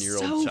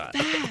 7-year-old He's so child.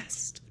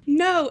 fast.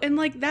 No, and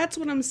like that's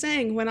what I'm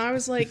saying. When I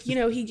was like,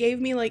 he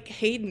gave me like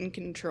Hayden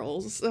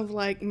controls of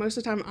like most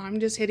of the time I'm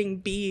just hitting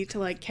B to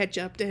like catch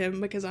up to him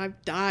because I've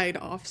died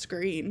off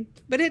screen.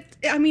 But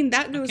that goes can't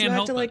back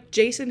help to it. like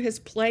Jason has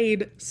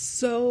played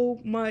so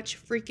much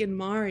freaking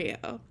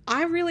Mario.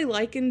 I really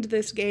likened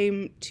this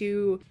game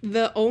to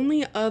the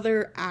only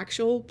other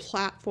actual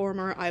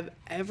platformer I've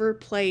ever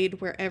played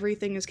where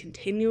everything is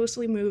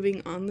continuously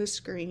moving on the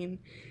screen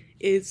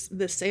is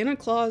the Santa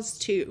Claus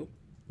 2.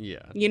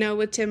 Yeah.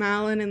 With Tim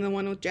Allen and the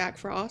one with Jack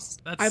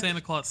Frost. That's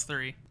Santa Claus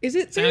 3. Is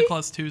it 3? Santa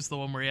Claus 2 is the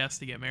one where he has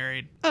to get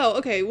married. Oh,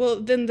 okay.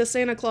 Well, then the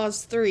Santa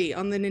Claus 3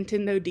 on the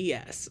Nintendo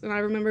DS. And I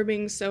remember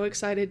being so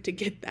excited to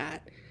get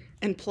that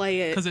and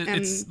play it. Because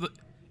and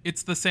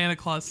it's the Santa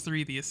Claus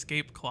 3, the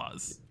escape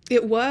clause.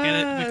 it was. Get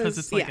it? Because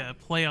it's like yeah. a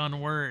play on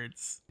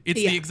words. It's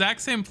Yeah. the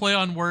exact same play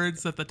on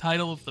words that the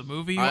title of the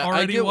movie I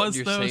already get what was,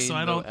 you're though, saying, so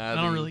I though,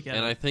 don't really Abby, get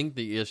and it. I think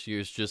the issue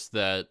is just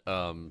that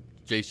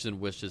Jason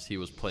wishes he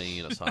was playing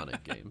in a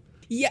Sonic game.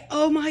 Yeah.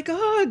 Oh my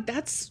god.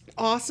 That's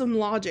awesome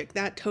logic.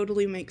 That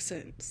totally makes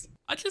sense.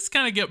 I just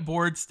kind of get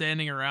bored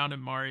standing around in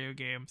Mario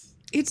games.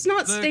 It's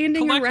not The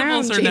standing collectibles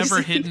around, are Jason.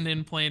 never hidden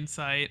in plain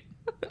sight.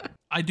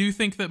 I do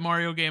think that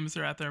Mario games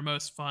are at their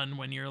most fun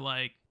when you're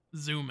like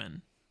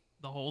zooming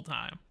the whole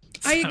time.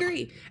 I So,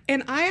 agree.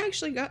 And I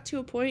actually got to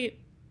a point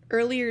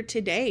earlier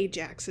today,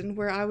 Jackson,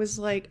 where I was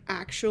like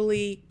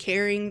actually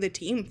carrying the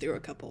team through a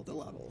couple of the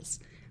levels.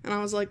 And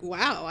I was like,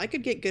 wow, I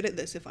could get good at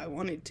this if I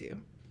wanted to.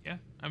 Yeah,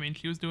 I mean,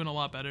 she was doing a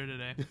lot better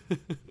today.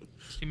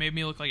 She made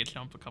me look like a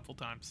chump a couple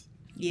times.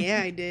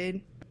 Yeah, I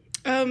did.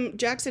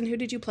 Jackson, who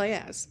did you play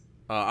as?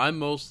 I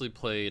mostly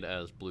played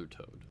as Blue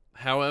Toad.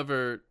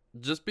 However,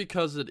 just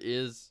because it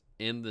is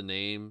in the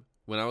name,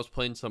 when I was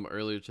playing some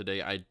earlier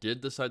today, I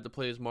did decide to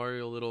play as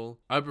Mario a little.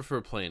 I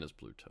prefer playing as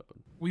Blue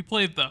Toad. We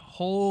played the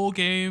whole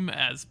game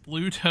as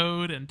Blue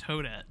Toad and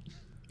Toadette.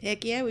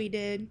 Heck yeah, we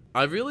did.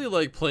 I really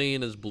like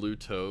playing as Blue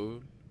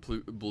Toad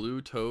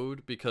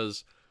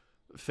because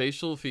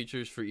facial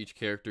features for each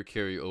character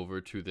carry over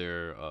to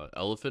their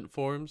elephant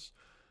forms,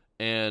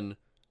 and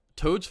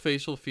Toad's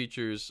facial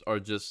features are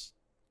just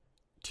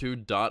 2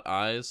 dot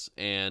eyes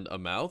and a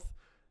mouth,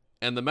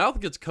 and the mouth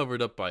gets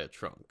covered up by a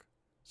trunk.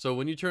 So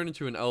when you turn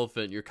into an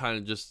elephant, you're kind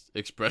of just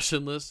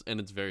expressionless, and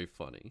it's very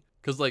funny.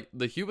 Because, like,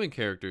 the human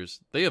characters,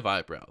 they have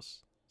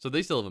eyebrows, so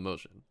they still have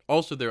emotion.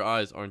 Also, their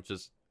eyes aren't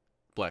just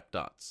black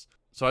dots.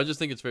 So I just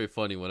think it's very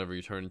funny whenever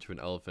you turn into an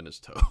elephant as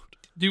Toad.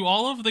 Do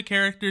all of the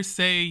characters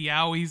say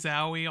Yowie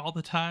Zowie all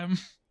the time?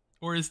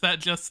 Or is that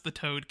just the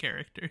Toad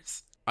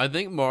characters? I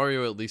think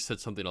Mario at least said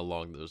something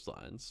along those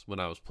lines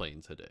when I was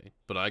playing today,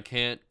 but I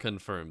can't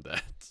confirm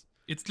that.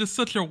 It's just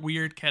such a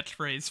weird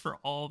catchphrase for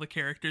all the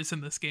characters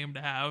in this game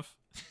to have.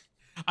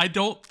 I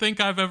don't think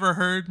I've ever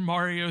heard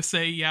Mario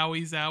say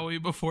Yowie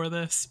Zowie before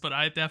this, but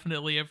I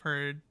definitely have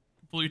heard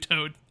Blue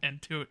Toad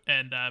and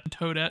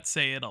Toadette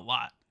say it a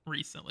lot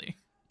recently.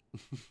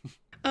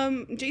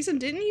 Jason,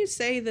 didn't you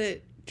say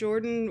that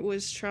Jordan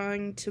was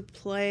trying to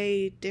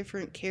play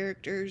different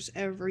characters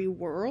every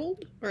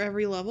world or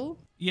every level?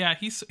 Yeah,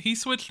 he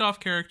switched off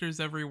characters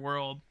every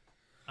world,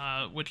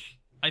 which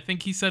I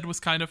think he said was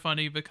kind of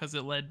funny because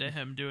it led to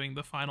him doing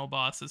the final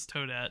boss as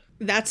Toadette.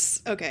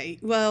 That's okay.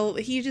 Well,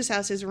 he just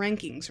has his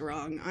rankings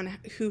wrong on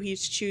who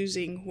he's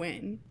choosing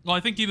when. Well, I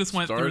think he just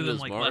went through them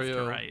as like Mario.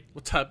 left to right.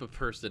 What type of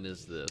person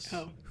is this?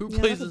 Oh. Who Yeah,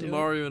 plays that'll as do it.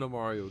 Mario in a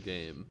Mario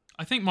game?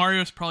 I think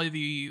Mario's probably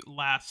the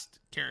last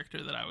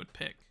character that I would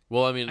pick.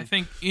 Well, I mean, I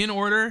think in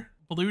order,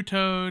 Blue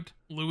Toad,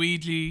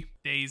 Luigi,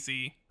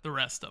 Daisy, the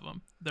rest of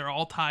them. They're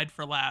all tied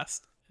for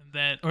last. And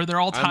then, or they're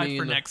all tied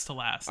for next to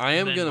last. I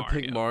am and then going to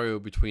pick Mario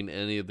between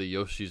any of the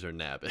Yoshis or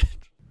Nabbit.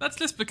 That's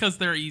just because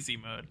they're easy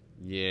mode.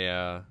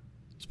 Yeah.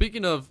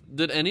 Speaking of,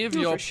 did any of Oh,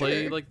 y'all for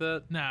play sure. like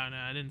that? No,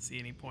 I didn't see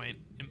any point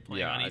in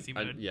playing on easy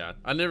mode.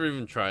 I never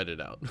even tried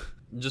it out.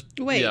 Just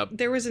Wait, yeah.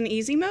 there was an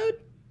easy mode?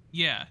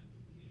 Yeah.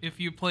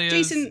 If you play as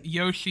Jason-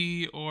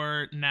 Yoshi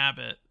or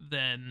Nabbit,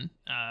 then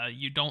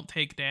you don't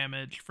take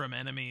damage from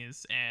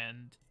enemies,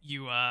 and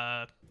you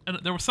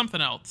there was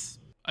something else.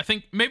 I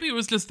think maybe it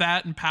was just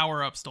that, and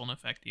power-ups don't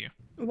affect you.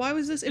 Why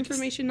was this It just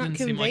information not didn't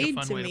seem like a conveyed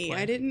fun to way to me? play.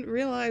 I didn't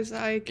realize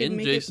I could In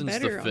make Jason's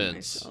it better on defense,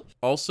 myself.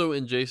 also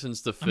in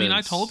Jason's defense, I mean,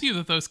 I told you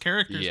that those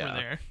characters were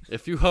there,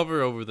 if you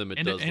hover over them, it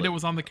and does. it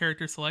was on the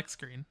character select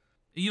screen.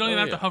 You don't Oh, even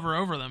have yeah. to hover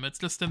over them. It's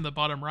just in the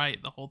bottom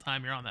right the whole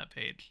time you're on that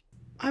page.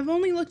 I've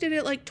only looked at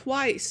it like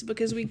twice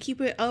because we keep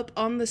it up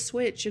on the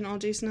Switch and all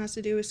Jason has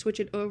to do is switch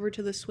it over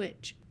to the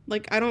Switch.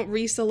 Like, I don't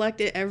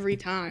reselect it every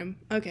time.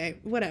 Okay,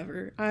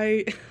 whatever.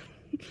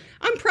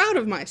 I'm proud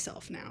of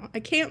myself now.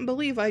 I can't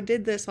believe I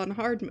did this on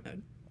hard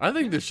mode. I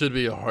think there should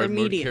be a hard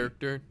mode medium.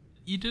 character.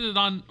 You did it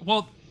on,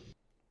 well,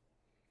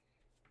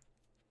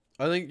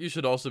 I think you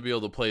should also be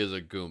able to play as a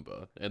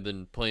Goomba, and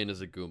then playing as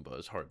a Goomba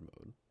is hard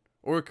mode,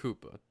 or a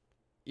Koopa,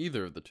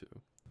 either of the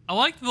two. I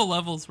liked the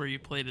levels where you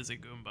played as a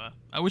Goomba.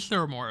 I wish there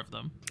were more of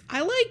them.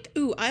 I liked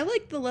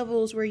the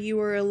levels where you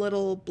were a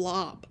little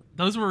blob.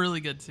 Those were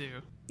really good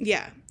too.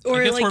 Yeah.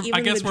 Or like even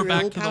I guess the we're drill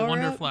back to the power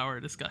Wonder up.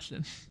 Flower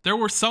discussion. There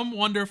were some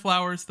Wonder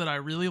Flowers that I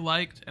really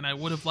liked and I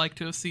would have liked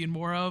to have seen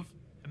more of.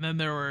 And then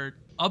there were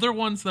other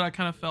ones that I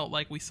kind of felt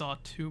like we saw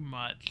too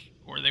much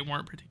or they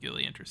weren't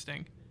particularly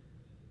interesting.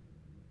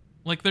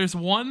 Like there's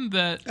one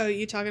that... Oh,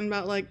 you talking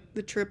about like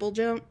the triple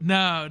jump?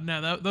 No,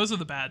 those are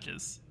the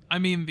badges. I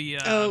mean the...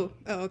 Oh,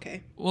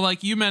 okay. Well,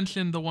 like you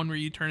mentioned the one where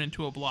you turn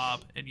into a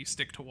blob and you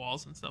stick to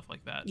walls and stuff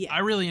like that. Yeah. I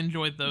really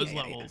enjoyed those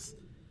Yeah. levels.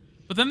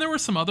 But then there were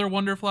some other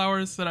Wonder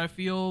Flowers that I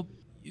feel,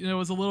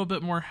 was a little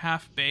bit more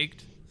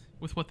half-baked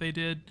with what they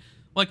did.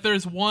 Like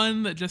there's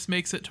one that just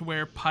makes it to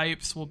where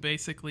pipes will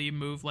basically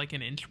move like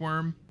an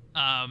inchworm,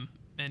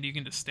 and you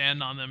can just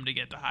stand on them to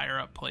get to higher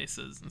up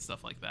places and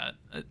stuff like that.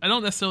 I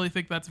don't necessarily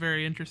think that's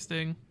very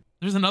interesting.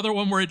 There's another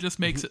one where it just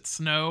makes it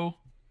snow,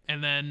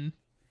 and then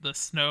the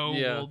snow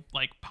will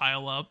like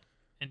pile up,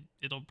 and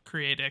it'll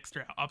create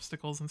extra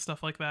obstacles and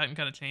stuff like that, and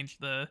kind of change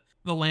the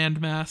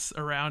landmass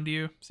around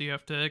you, so you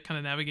have to kind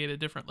of navigate it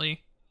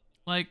differently.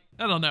 Like,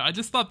 I don't know, I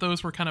just thought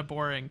those were kind of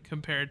boring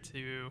compared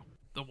to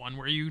the one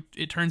where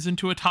it turns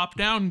into a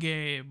top-down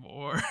game,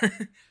 or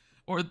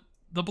or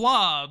the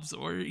blobs,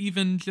 or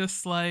even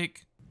just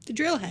like... The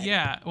drill head.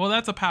 Yeah, well,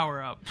 that's a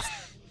power-up.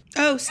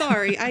 Oh,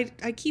 sorry.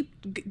 I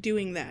keep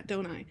doing that,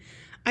 don't I?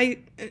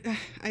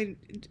 I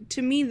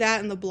to me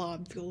that and the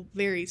blob feel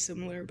very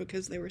similar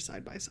because they were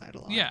side by side a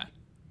lot. Yeah.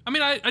 I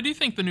mean, I do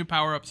think the new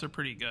power-ups are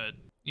pretty good.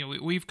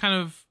 We've kind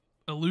of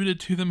alluded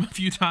to them a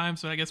few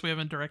times, but I guess we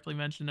haven't directly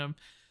mentioned them.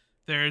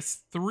 There's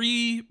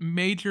 3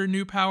 major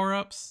new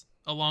power-ups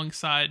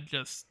alongside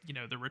just,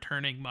 the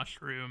returning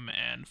mushroom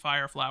and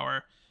fire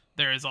flower.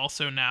 There is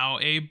also now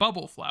a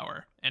bubble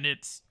flower, and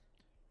it's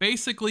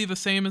basically the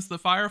same as the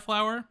fire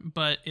flower,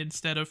 but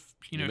instead of,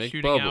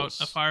 shooting bubbles.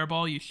 out a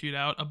fireball, you shoot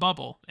out a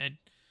bubble, and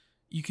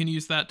you can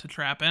use that to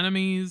trap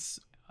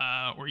enemies,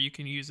 or you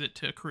can use it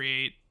to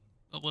create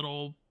a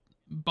little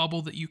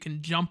bubble that you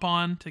can jump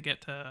on to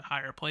get to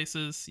higher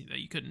places that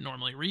you couldn't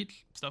normally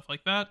reach, stuff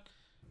like that.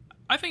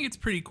 I think it's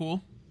pretty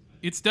cool.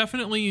 It's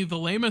definitely the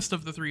lamest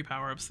of the 3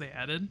 power-ups they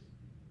added.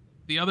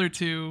 The other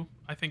 2,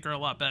 I think, are a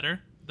lot better.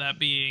 That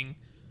being,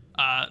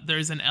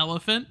 there's an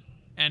elephant,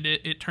 and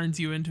it turns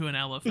you into an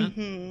elephant.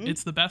 Mm-hmm.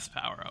 It's the best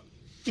power-up.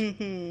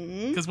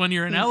 Mm-hmm. Because when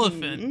you're an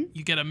elephant,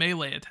 you get a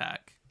melee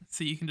attack.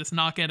 So you can just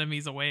knock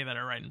enemies away that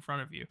are right in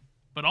front of you.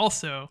 But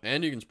also...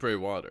 And you can spray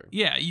water.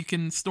 Yeah, you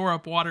can store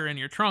up water in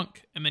your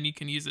trunk, and then you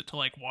can use it to,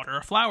 water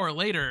a flower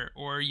later,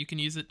 or you can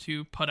use it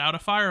to put out a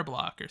fire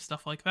block, or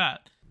stuff like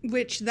that.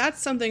 Which,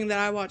 that's something that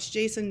I watched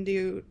Jason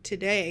do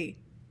today,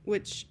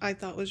 which I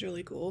thought was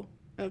really cool.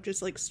 Of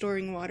just,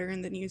 storing water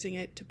and then using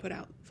it to put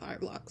out fire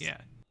blocks. Yeah.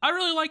 I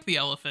really like the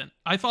elephant.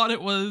 I thought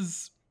it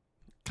was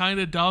kind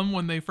of dumb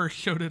when they first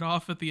showed it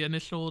off at the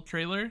initial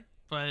trailer,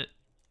 but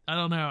I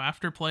don't know.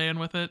 After playing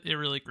with it, it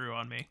really grew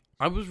on me.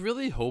 I was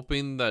really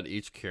hoping that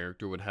each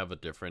character would have a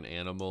different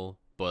animal,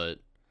 but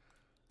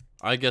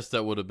I guess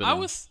that would have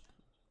been...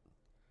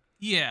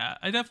 Yeah,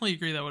 I definitely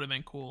agree that would have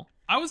been cool.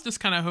 I was just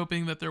kind of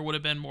hoping that there would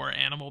have been more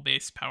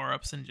animal-based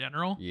power-ups in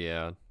general.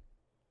 Yeah.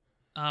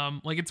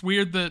 Like, it's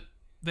weird that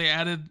they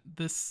added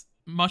this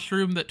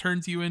mushroom that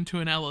turns you into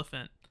an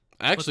elephant.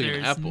 Actually, but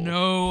an apple. There's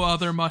no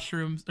other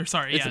mushrooms. Or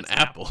sorry, it's yeah, an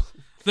apple.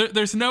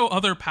 There's no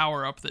other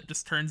power-up that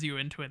just turns you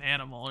into an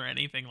animal or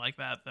anything like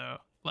that, though.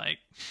 Like,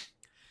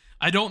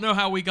 I don't know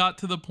how we got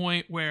to the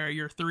point where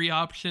your 3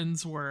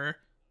 options were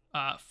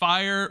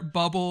fire,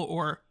 bubble,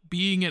 or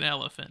being an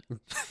elephant.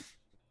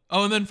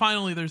 Oh, and then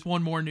finally, there's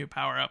one more new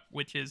power-up,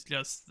 which is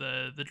just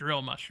the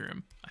drill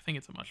mushroom. I think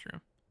it's a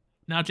mushroom.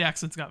 Now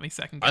Jackson's got me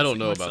second guessing. I don't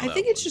know about that. I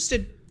think it's just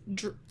a...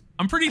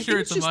 I'm pretty sure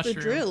it's a mushroom. It's just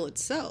the drill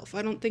itself.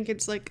 I don't think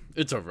it's like...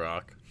 It's a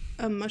rock.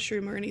 A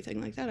mushroom or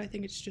anything like that. I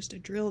think it's just a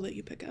drill that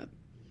you pick up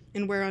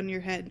and wear on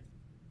your head.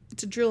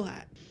 It's a drill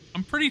hat.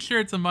 I'm pretty sure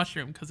it's a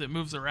mushroom because it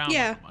moves around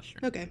like a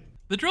mushroom. Okay.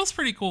 The drill's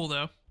pretty cool,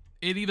 though.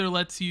 It either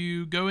lets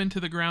you go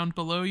into the ground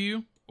below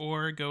you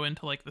or go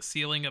into like the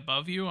ceiling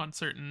above you on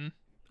certain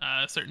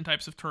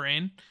types of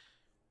terrain.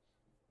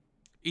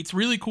 It's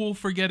really cool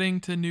for getting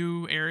to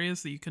new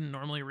areas that you can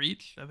normally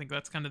reach. I think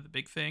that's kind of the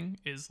big thing,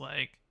 is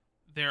like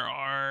there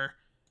are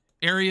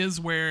areas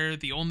where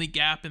the only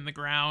gap in the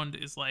ground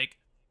is like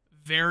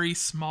very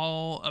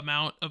small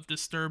amount of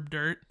disturbed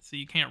dirt, so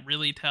you can't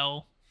really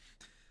tell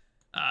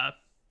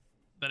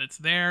that it's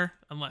there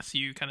unless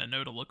you kind of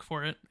know to look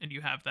for it, and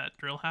you have that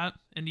drill hat,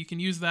 and you can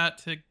use that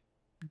to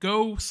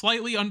go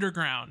slightly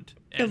underground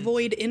and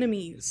avoid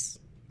enemies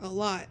a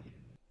lot.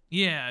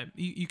 Yeah,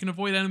 you can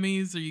avoid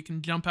enemies, or you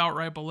can jump out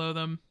right below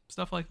them,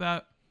 stuff like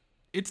that.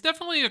 It's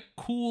definitely a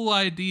cool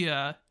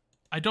idea.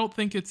 I don't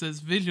think it's as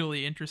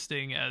visually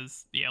interesting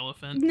as the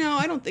elephant. No,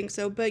 I don't think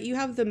so, but you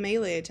have the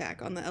melee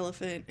attack on the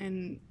elephant,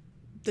 and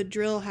the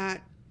drill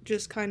hat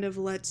just kind of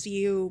lets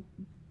you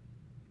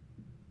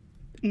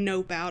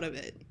nope out of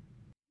it.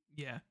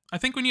 Yeah. I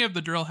think when you have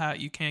the drill hat,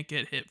 you can't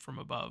get hit from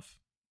above.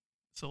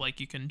 So, like,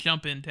 you can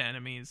jump into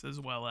enemies as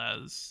well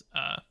as,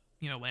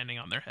 landing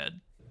on their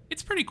head.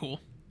 It's pretty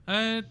cool.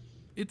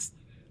 It's,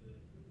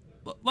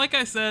 like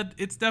I said,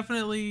 it's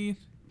definitely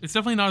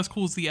not as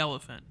cool as the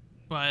elephant,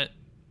 but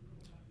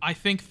I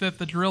think that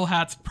the drill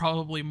hat's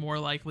probably more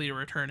likely to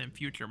return in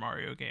future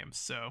Mario games,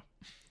 so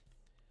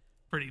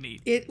pretty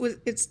neat.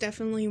 It's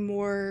definitely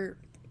more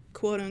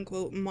quote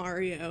unquote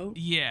Mario.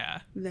 Yeah.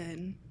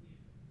 Than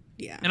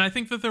yeah. And I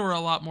think that there were a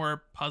lot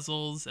more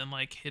puzzles and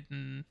like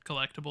hidden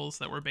collectibles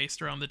that were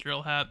based around the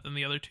drill hat than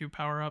the other 2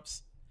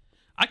 power-ups.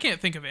 I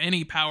can't think of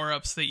any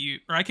power-ups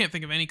I can't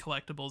think of any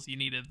collectibles you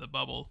needed the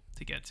bubble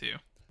to get to.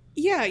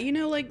 Yeah,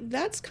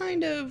 that's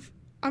kind of...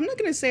 I'm not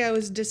going to say I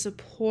was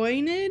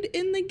disappointed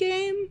in the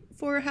game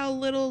for how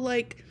little,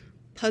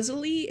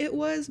 puzzly it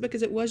was,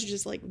 because it was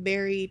just,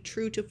 very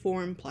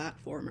true-to-form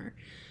platformer.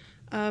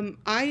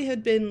 I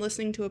had been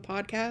listening to a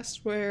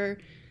podcast where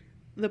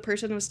the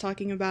person was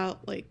talking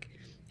about,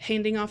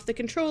 handing off the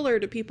controller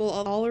to people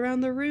all around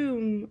the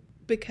room,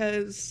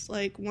 because,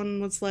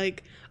 one was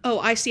like, oh,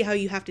 I see how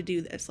you have to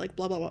do this,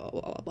 blah, blah, blah,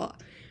 blah, blah, blah.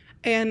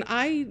 And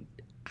I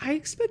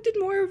expected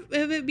more of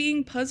it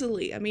being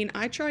puzzly. I mean,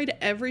 I tried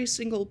every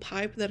single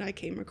pipe that I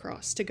came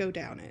across to go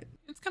down it.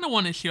 It's kind of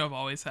one issue I've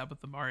always had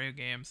with the Mario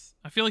games.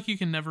 I feel like you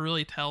can never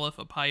really tell if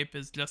a pipe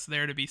is just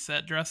there to be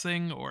set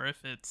dressing or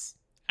if it's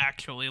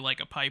actually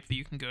a pipe that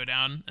you can go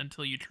down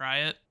until you try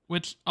it.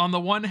 Which, on the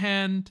one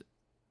hand,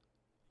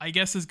 I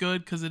guess is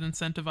good because it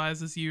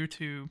incentivizes you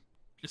to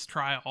just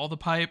try all the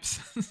pipes.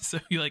 So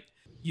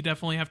you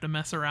definitely have to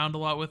mess around a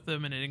lot with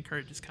them, and it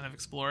encourages kind of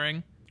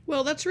exploring.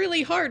 Well, that's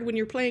really hard when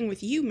you're playing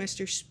with you,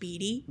 Mr.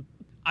 Speedy.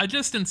 I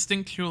just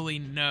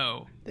instinctually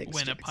know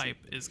when a pipe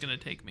is going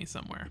to take me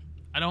somewhere.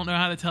 I don't know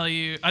how to tell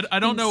you. I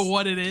don't know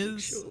what it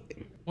is.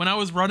 When I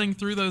was running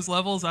through those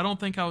levels, I don't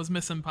think I was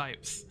missing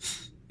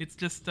pipes. It's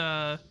just,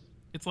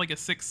 it's like a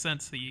sixth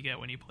sense that you get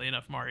when you play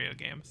enough Mario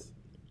games.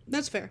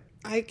 That's fair.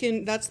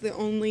 That's the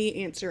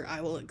only answer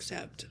I will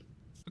accept.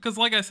 Because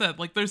like I said,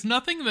 there's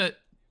nothing that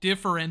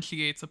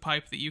differentiates a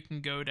pipe that you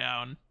can go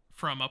down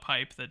from a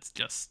pipe that's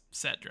just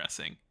set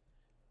dressing.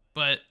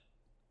 But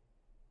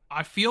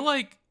I feel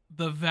like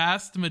the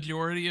vast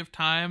majority of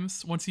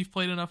times, once you've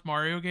played enough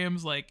Mario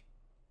games,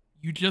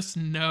 you just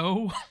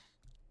know.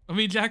 I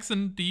mean,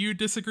 Jackson, do you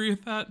disagree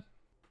with that?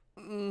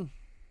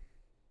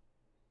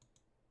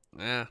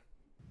 Nah.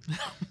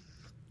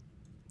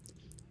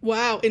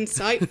 Wow,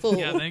 insightful.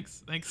 Yeah,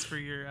 thanks for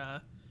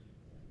your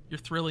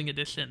thrilling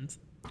additions.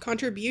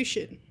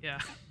 Contribution. Yeah.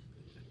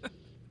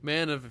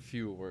 Man of a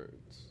few words.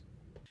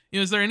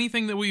 Is there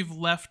anything that we've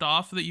left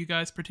off that you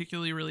guys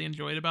particularly really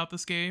enjoyed about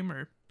this game,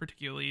 or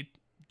particularly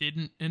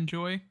didn't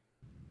enjoy?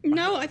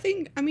 No, I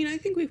think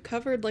we've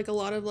covered a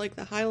lot of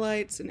the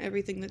highlights and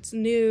everything that's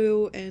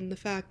new, and the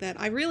fact that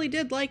I really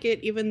did like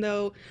it, even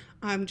though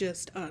I'm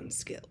just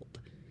unskilled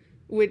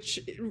which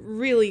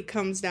really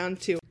comes down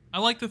to I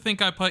like to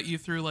think I put you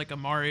through like a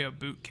Mario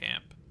boot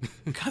camp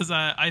because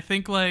I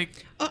think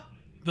like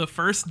the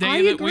first day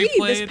I that agree. we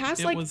played, This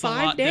past, it like, was 5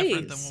 a lot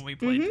different days. than when we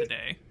played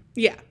today.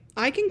 yeah,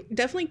 I can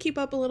definitely keep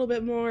up a little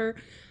bit more.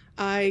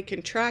 I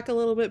can track a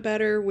little bit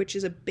better, which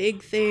is a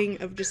big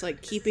thing of just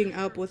like keeping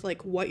up with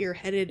like what you're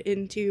headed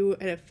into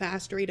at a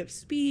fast rate of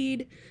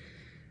speed.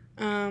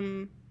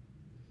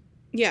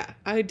 Yeah,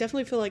 I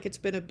definitely feel like it's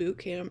been a boot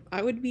camp.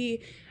 I would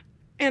be,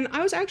 and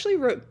I was actually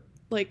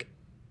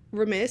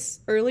remiss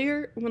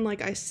earlier when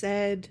like I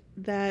said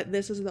that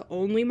this is the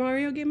only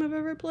Mario game I've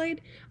ever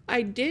played.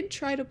 I did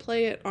try to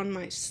play it on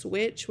my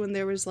Switch when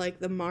there was like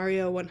the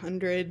Mario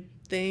 100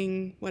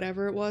 thing,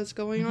 whatever it was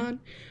going on.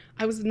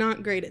 I was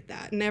not great at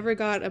that. Never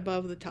got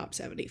above the top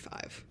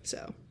 75.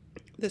 So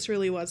this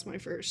really was my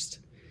first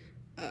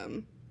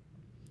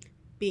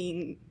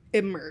being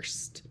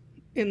immersed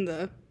in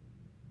the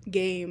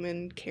game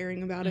and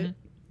caring about it.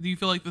 Do you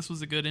feel like this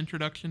was a good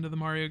introduction to the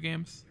Mario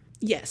games?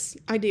 Yes,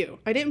 I do.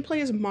 I didn't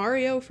play as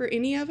Mario for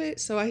any of it,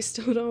 so I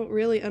still don't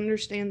really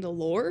understand the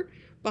lore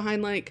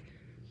behind like,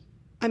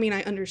 I mean,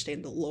 I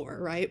understand the lore,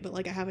 right? But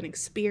like I haven't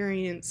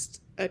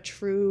experienced a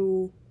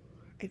true,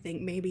 I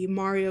think maybe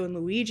Mario and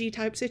Luigi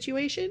type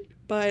situation,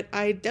 but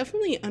I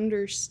definitely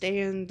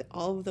understand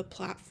all of the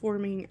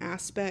platforming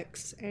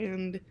aspects,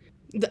 and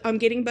I'm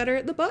getting better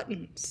at the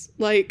buttons.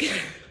 Like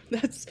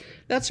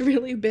that's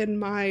really been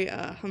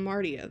my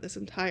hamartia this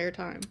entire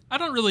time. I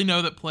don't really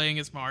know that playing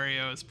as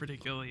Mario is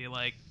particularly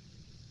like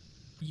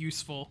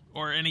useful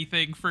or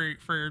anything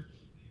for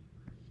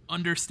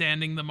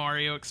understanding the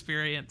Mario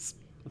experience.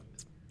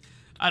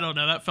 I don't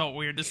know. That felt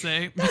weird to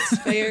say. That's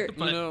fair.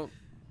 But You know,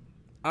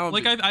 I don't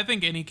like think- I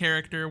think any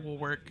character will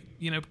work,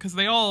 because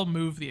they all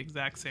move the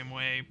exact same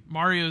way.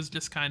 Mario's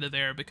just kind of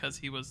there because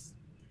he was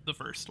the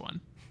first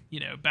one.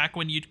 Back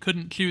when you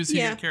couldn't choose who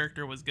Yeah. your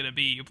character was going to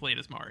be, you played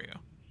as Mario.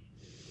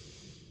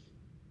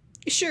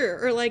 Sure,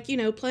 or like,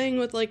 playing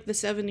with like the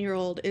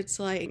 7-year-old, it's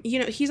like,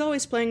 he's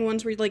always playing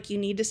ones where like you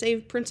need to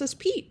save Princess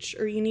Peach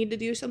or you need to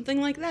do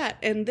something like that.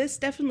 And this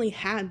definitely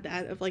had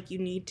that of like you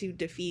need to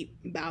defeat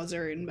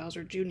Bowser and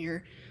Bowser Jr.,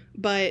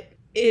 but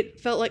it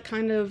felt like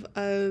kind of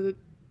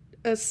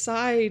a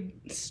side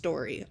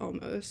story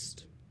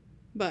almost.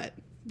 But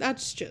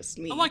that's just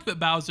me. I like that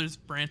Bowser's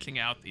branching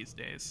out these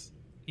days.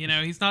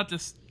 He's not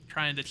just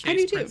trying to do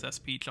chase too. Princess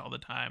Peach all the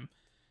time.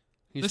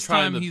 he's This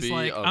trying time to he's be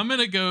like, I'm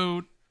gonna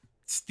go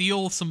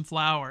steal some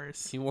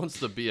flowers. he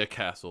wants to be a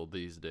castle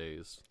these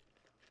days.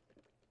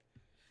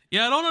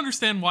 Yeah, I don't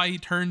understand why he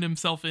turned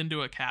himself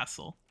into a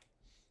castle.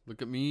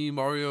 Look at me,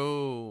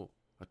 Mario.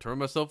 I turned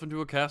myself into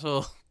a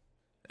castle.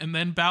 And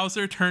then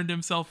Bowser turned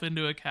himself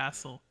into a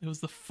castle. It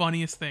was the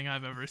funniest thing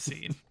I've ever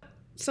seen.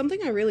 Something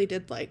I really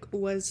did like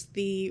was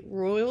the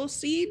royal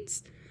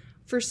seeds.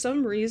 For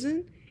some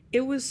reason,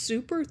 it was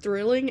super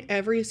thrilling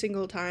every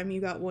single time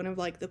you got one of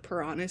like the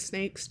piranha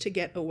snakes to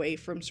get away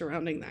from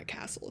surrounding that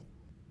castle.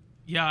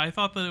 Yeah, I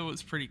thought that it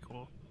was pretty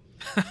cool.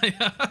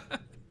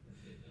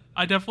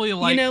 I definitely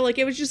like... like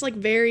it was just like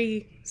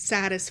very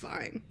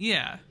satisfying.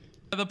 Yeah.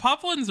 The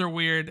Poplins are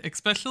weird,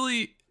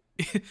 especially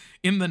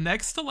in the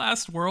next to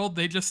last world,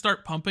 they just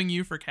start pumping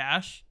you for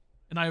cash,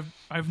 and I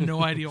have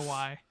no idea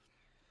why.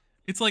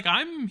 It's like,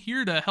 I'm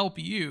here to help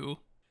you.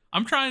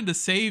 I'm trying to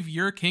save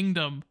your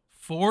kingdom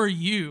for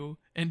you,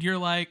 and you're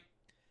like,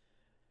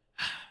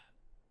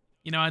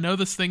 I know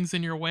this thing's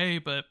in your way,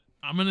 but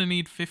I'm gonna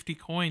need 50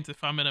 coins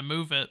if I'm gonna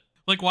move it.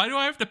 Like, why do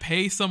I have to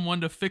pay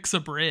someone to fix a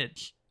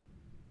bridge?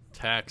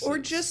 Taxes. Or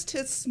just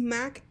to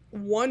smack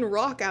one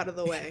rock out of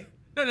the way.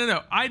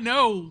 No. I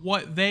know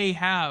what they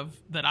have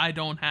that I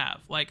don't have.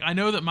 Like, I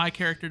know that my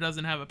character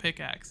doesn't have a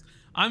pickaxe.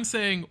 I'm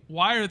saying,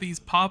 why are these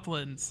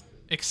Poplins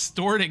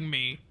extorting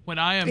me when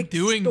I am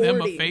doing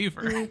them a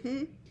favor?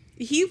 Mm-hmm.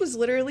 He was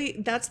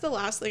literally, that's the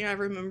last thing I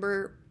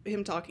remember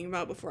him talking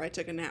about before I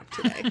took a nap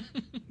today.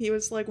 He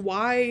was like,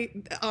 why,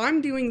 I'm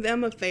doing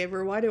them a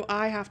favor, why do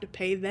I have to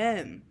pay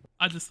them?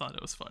 I just thought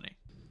it was funny.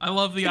 I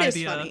love the It is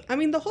idea. funny. I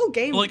mean, the whole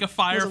game Like a was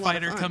lot of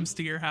firefighter fun. comes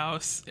to your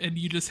house and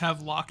you just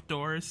have locked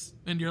doors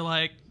and you're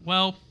like,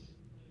 well,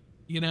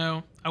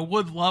 I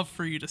would love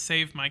for you to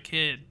save my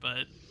kid, but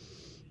I'm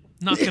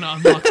not going to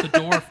unlock the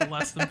door for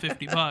less than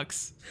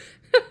 $50.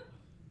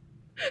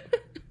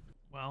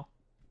 Well,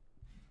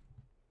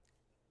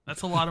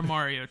 that's a lot of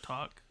Mario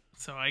talk.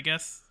 So I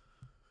guess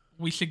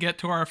we should get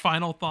to our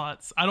final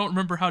thoughts. I don't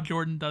remember how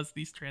Jordan does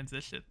these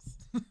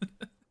transitions.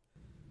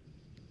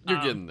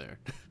 You're getting there.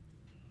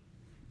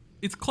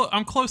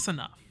 I'm close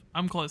enough.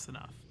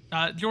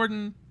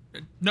 Jordan,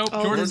 nope,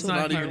 Oh, Jordan's this one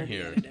not I even already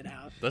here. edited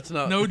out. That's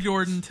not. No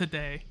Jordan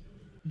today.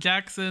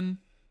 Jackson,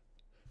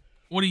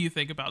 what do you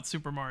think about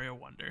Super Mario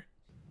Wonder?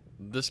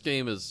 This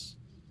game is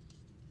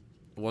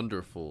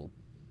wonderful.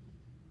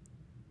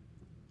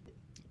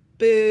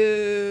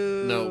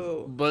 Boo.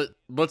 No,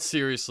 but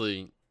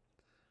seriously,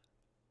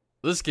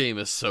 this game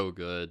is so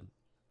good.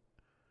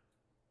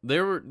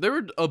 There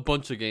were a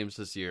bunch of games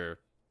this year,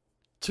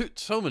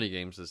 so many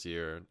games this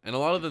year, and a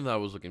lot of them that I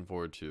was looking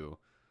forward to.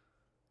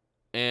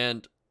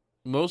 And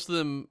most of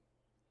them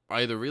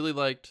I either really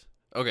liked,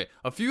 Okay,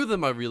 a few of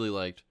them I really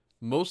liked.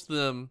 Most of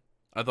them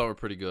I thought were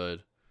pretty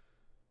good.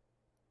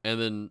 And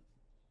then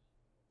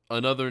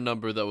another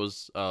number that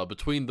was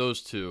between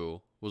those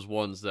two was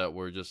ones that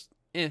were just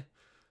eh.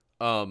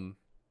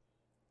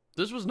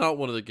 This was not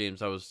one of the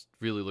games I was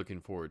really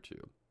looking forward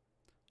to.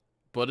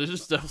 But it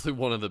is definitely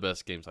one of the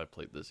best games I've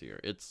played this year.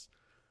 It's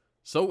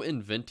so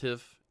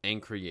inventive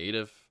and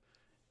creative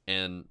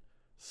and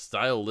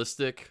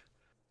stylistic.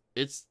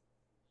 It's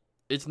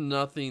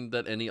nothing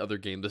that any other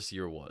game this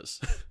year was.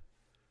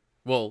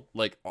 Well,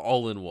 like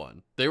all in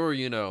one. They were,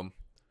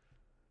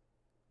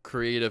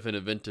 creative and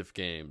inventive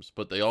games,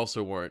 but they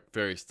also weren't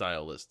very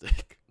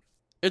stylistic.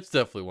 It's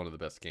definitely one of the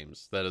best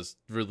games that is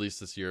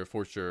released this year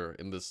for sure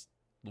in this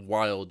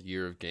wild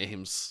year of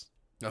games.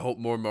 I hope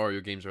more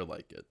Mario games are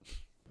like it.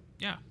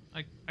 Yeah,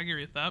 I agree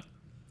with that.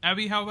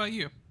 Abby, how about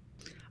you?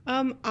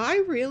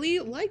 I really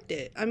liked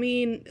it. I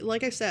mean,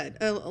 like I said,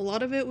 a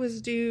lot of it was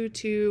due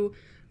to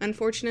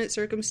unfortunate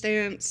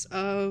circumstance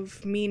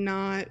of me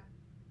not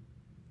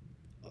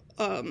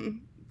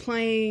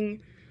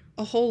playing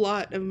a whole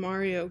lot of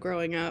Mario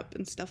growing up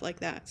and stuff like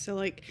that. So,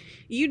 like,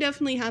 you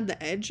definitely had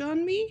the edge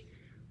on me,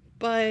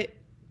 but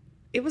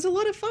it was a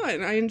lot of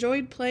fun. I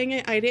enjoyed playing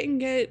it. I didn't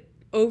get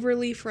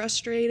overly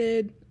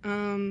frustrated.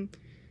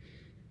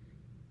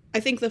 I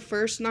think the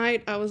first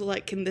night I was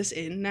like, can this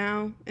end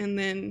now? And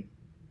then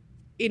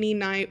any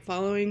night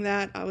following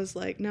that, I was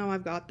like, no,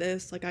 I've got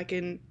this. Like,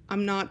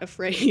 I'm not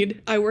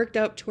afraid. I worked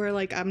up to where,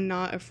 like, I'm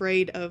not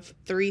afraid of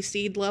 3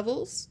 seed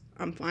levels.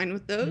 I'm fine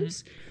with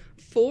those.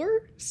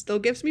 4 still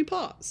gives me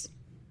pause.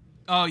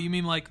 Oh, you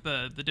mean like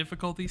the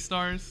difficulty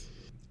stars?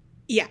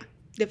 Yeah,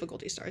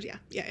 difficulty stars. Yeah.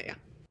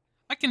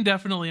 I can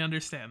definitely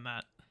understand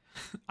that.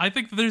 I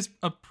think there's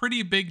a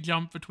pretty big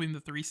jump between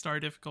the 3-star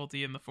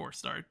difficulty and the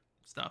 4-star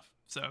stuff.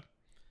 So,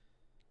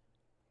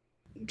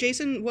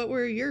 Jason, what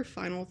were your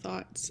final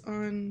thoughts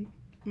on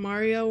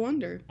Mario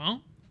Wonder?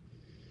 well,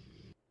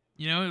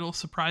 it'll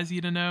surprise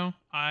you to know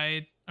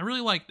I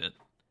really liked it.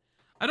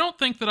 I don't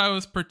think that I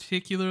was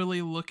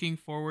particularly looking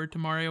forward to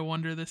Mario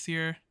Wonder this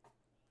year.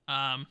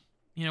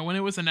 When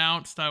it was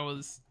announced, I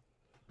was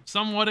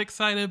somewhat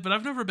excited, but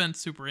I've never been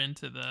super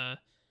into the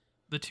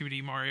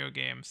 2D Mario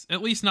games,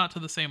 at least not to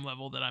the same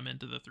level that I'm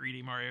into the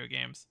 3D Mario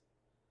games.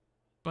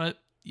 But,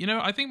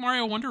 I think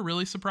Mario Wonder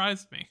really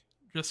surprised me,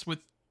 just with,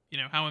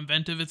 how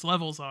inventive its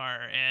levels are,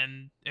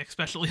 and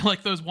especially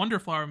like those Wonder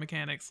Flower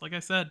mechanics. Like I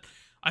said,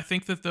 I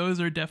think that those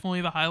are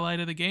definitely the highlight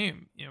of the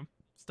game.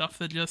 Stuff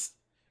that just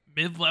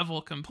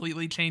mid-level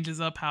completely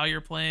changes up how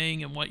you're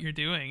playing and what you're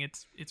doing.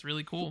 It's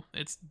really cool.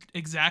 It's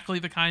exactly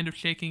the kind of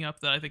shaking up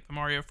that I think the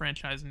Mario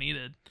franchise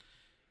needed.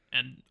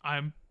 And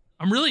I'm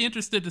really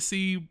interested to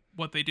see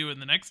what they do in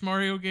the next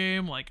Mario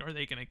game. Like, are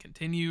they going to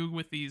continue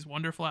with these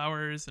Wonder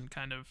Flowers and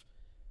kind of,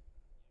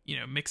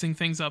 mixing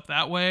things up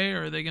that way?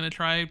 Or are they going to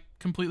try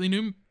completely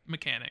new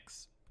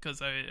mechanics? Because,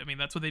 I mean,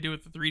 that's what they do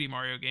with the 3D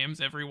Mario games.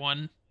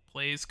 Everyone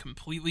plays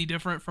completely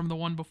different from the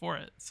one before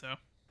it. So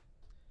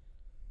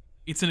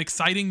it's an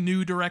exciting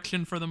new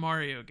direction for the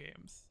Mario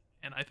games.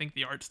 And I think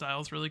the art style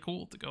is really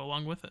cool to go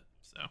along with it.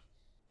 So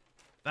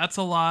that's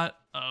a lot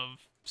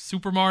of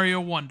Super Mario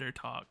Wonder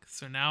talk.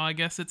 So now I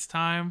guess it's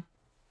time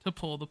to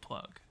pull the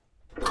plug.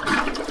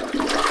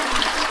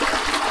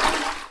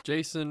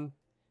 Jason,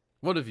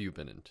 what have you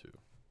been into?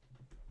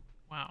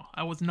 Wow,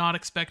 I was not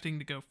expecting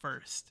to go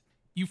first.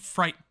 You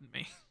frightened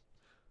me.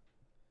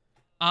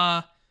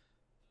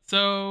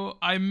 So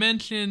I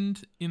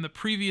mentioned in the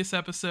previous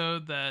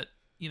episode that,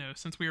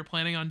 since we were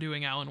planning on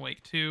doing Alan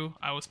Wake 2,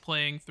 I was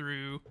playing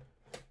through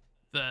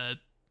the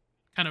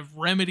kind of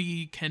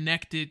Remedy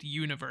connected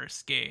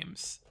universe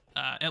games.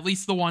 At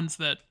least the ones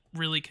that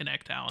really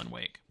connect to Alan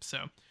Wake.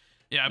 So,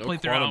 yeah, I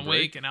played through Alan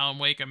Wake and Alan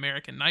Wake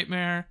American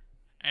Nightmare.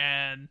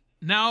 And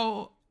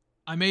now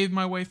I made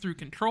my way through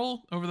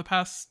Control over the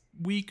past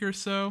week or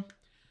so.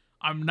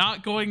 I'm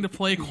not going to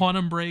play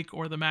Quantum Break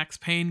or the Max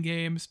Payne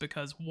games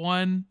because,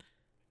 one,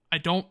 I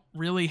don't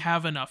really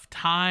have enough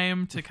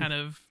time to kind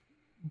of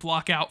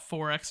block out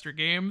 4 extra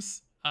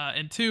games.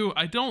 And 2,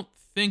 I don't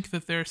think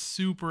that they're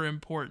super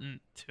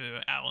important to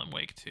Alan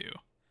Wake 2.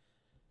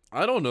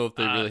 I don't know if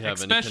they really have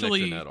any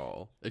connection at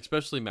all,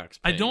 especially Max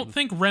Payne. I don't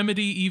think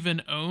Remedy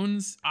even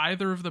owns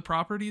either of the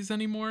properties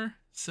anymore.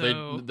 So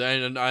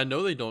I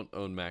know they don't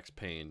own Max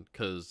Payne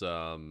because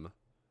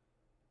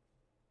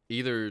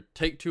either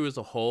Take-Two as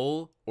a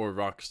whole or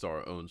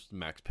Rockstar owns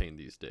Max Payne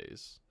these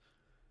days.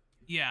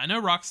 Yeah, I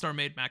know Rockstar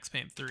made Max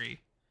Payne 3.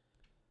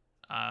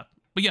 But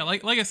yeah,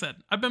 like I said,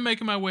 I've been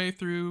making my way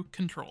through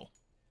Control.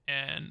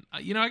 And,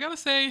 I gotta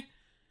say,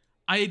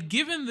 I had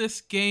given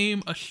this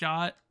game a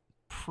shot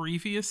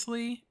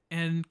previously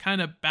and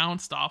kind of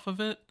bounced off of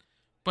it.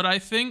 But I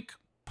think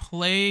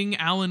playing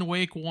Alan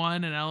Wake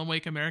 1 and Alan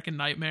Wake American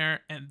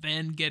Nightmare and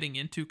then getting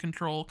into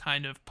Control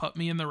kind of put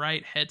me in the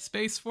right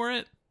headspace for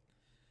it.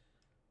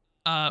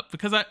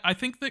 Because I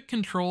think that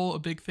Control, a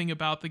big thing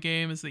about the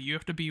game is that you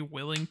have to be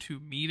willing to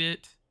meet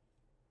it,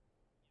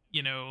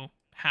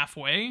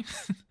 halfway.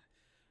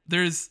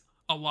 There's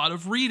a lot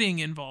of reading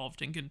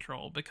involved in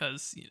Control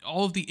because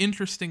all of the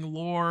interesting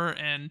lore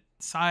and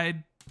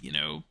side,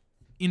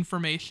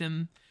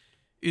 information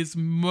is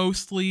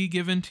mostly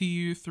given to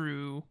you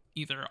through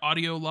either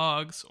audio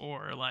logs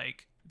or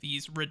like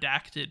these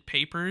redacted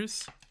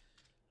papers,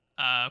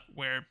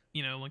 where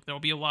like there'll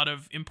be a lot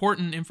of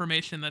important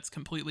information that's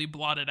completely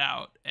blotted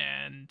out,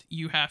 and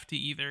you have to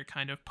either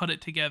kind of put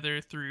it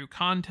together through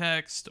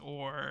context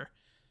or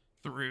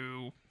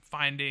through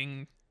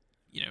finding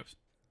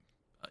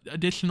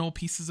additional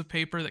pieces of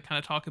paper that kind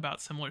of talk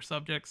about similar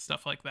subjects,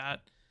 stuff like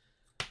that.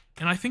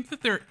 And I think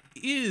that there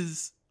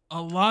is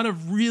a lot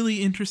of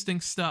really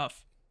interesting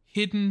stuff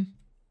hidden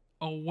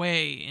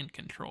away in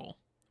Control,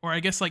 or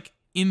I guess like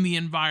in the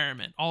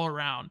environment all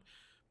around,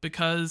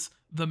 because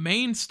the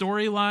main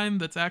storyline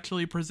that's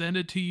actually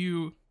presented to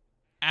you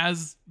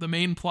as the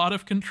main plot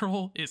of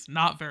Control is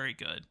not very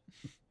good.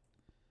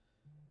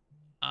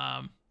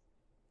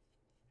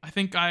 I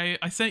think I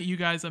sent you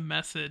guys a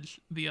message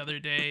the other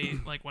day,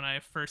 like when I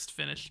first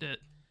finished it,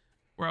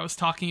 where I was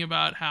talking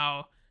about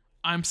how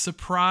I'm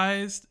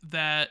surprised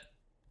that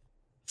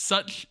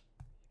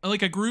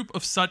a group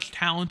of such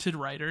talented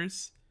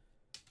writers,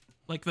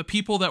 like the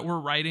people that were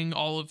writing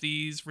all of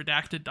these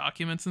redacted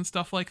documents and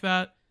stuff like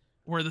that,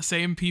 were the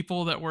same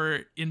people that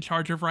were in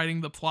charge of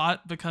writing the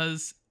plot,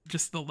 because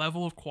just the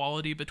level of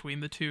quality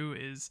between the two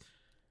is...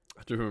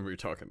 I do remember you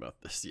talking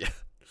about this, yeah.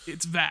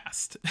 It's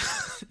vast.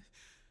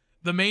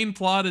 The main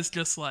plot is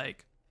just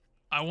like,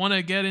 I want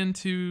to get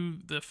into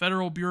the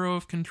Federal Bureau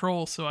of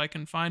Control so I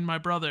can find my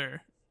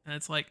brother. And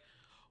it's like,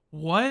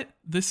 what?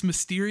 This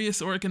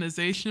mysterious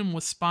organization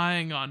was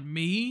spying on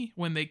me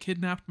when they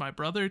kidnapped my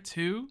brother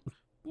too?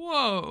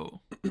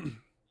 Whoa.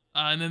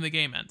 And then the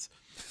game ends.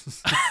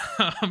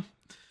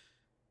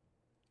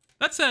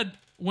 That said,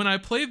 when I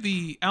played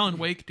the Alan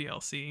Wake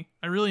DLC,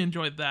 I really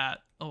enjoyed that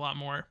a lot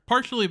more.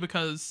 Partially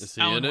because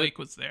Alan Wake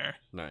was there.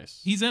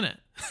 Nice. He's in it.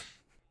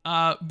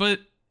 But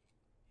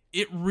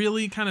it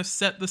really kind of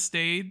set the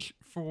stage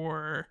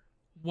for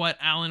what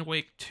Alan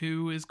Wake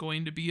 2 is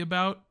going to be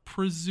about,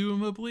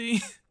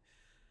 presumably.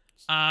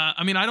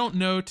 I mean, I don't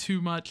know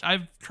too much.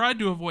 I've tried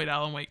to avoid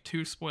Alan Wake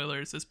 2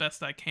 spoilers as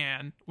best I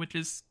can, which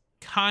is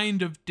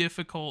kind of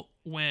difficult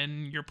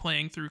when you're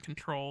playing through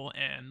Control,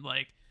 and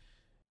like,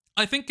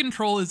 I think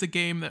Control is a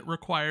game that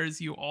requires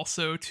you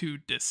also to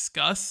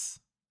discuss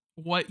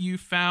what you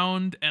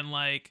found, and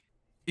like,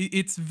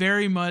 it's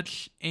very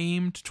much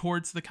aimed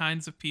towards the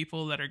kinds of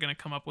people that are going to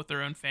come up with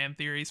their own fan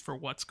theories for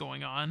what's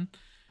going on.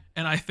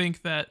 And I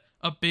think that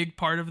a big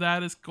part of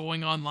that is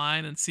going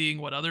online and seeing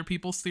what other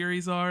people's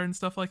theories are and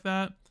stuff like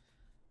that.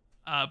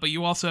 But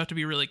you also have to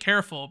be really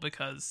careful,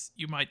 because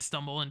you might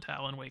stumble into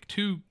Alan Wake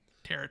 2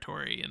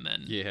 territory, and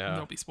then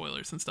there'll be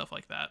spoilers and stuff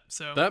like that.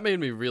 So that made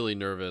me really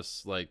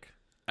nervous, like,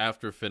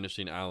 after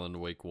finishing Alan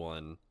Wake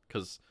 1,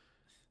 because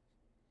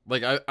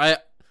like I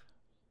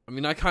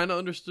mean, I kind of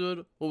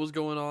understood what was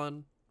going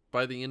on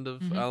by the end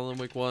of Alan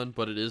Wake 1,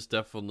 but it is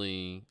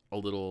definitely a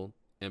little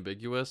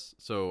ambiguous.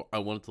 So I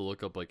wanted to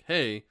look up, like,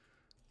 hey,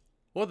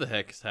 what the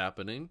heck is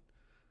happening?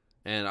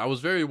 And I was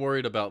very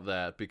worried about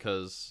that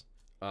because,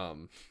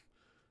 the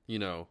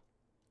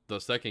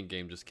second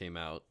game just came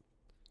out.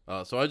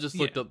 So I just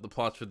looked up the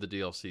plots for the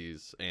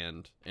DLCs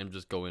and am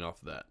just going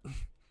off of that.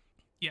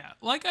 Yeah,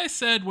 like I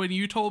said, when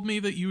you told me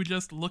that you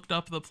just looked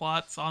up the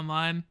plots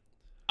online,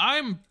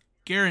 I'm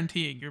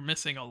guaranteeing you're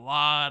missing a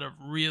lot of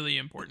really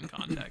important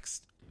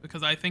context,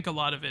 because I think a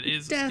lot of it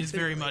is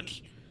very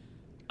much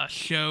a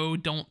show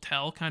don't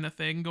tell kind of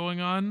thing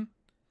going on.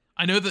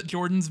 I know that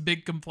Jordan's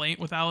big complaint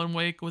with Alan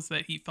Wake was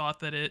that he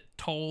thought that it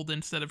told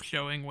instead of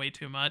showing way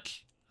too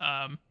much.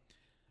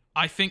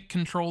 I think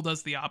Control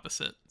does the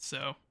opposite,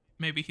 so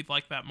maybe he'd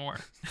like that more.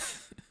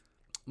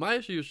 My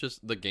issue is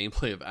just the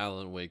gameplay of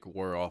Alan Wake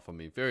wore off on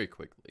me very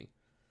quickly.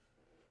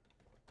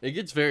 It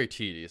gets very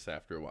tedious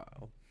after a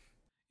while.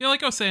 Yeah,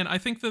 like I was saying, I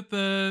think that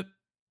the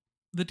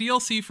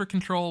DLC for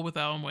Control with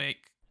Alan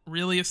Wake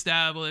really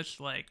established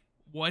like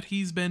what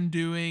he's been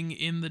doing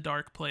in the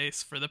Dark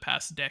Place for the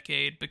past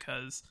decade,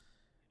 because,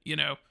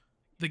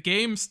 the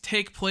games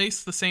take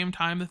place the same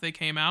time that they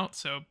came out.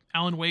 So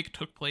Alan Wake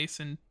took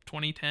place in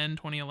 2010,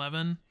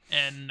 2011,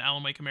 and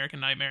Alan Wake American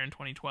Nightmare in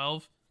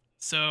 2012.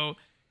 So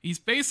he's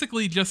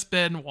basically just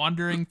been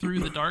wandering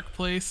through the Dark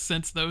Place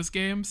since those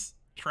games,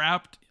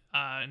 trapped,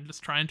 and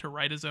just trying to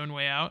write his own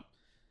way out.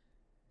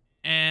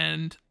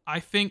 And I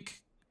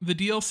think the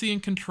DLC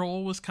in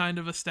Control was kind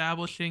of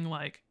establishing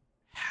like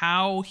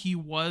how he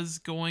was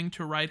going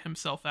to write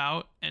himself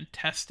out and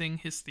testing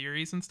his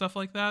theories and stuff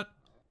like that.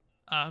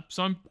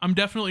 So I'm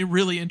definitely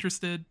really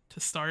interested to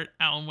start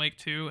Alan Wake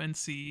 2 and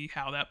see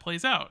how that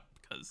plays out,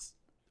 because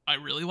I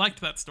really liked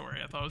that story.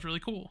 I thought it was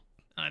really cool.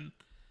 And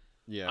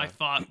I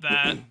thought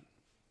that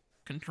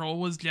Control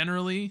was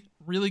generally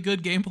really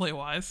good gameplay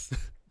wise.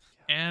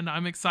 And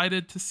I'm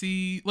excited to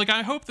see, like,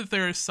 I hope that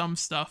there is some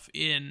stuff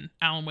in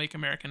Alan Wake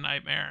American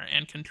Nightmare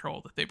and Control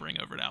that they bring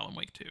over to Alan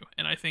Wake 2.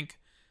 And I think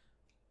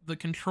the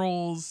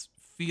controls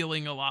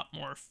feeling a lot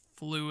more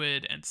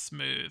fluid and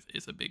smooth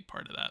is a big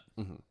part of that.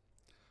 Mm-hmm.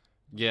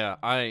 Yeah,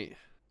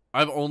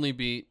 I've only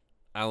beat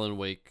Alan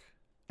Wake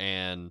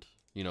and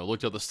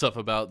looked up the stuff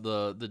about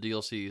the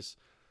DLCs.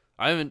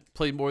 I haven't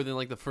played more than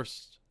like the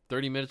first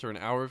 30 minutes or an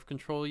hour of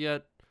Control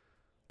yet,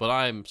 but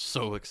I'm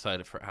so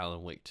excited for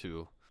Alan Wake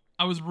 2.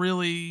 I was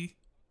really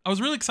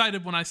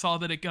excited when I saw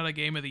that it got a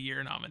Game of the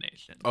Year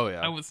nomination. Oh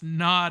yeah. I was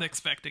not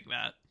expecting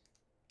that.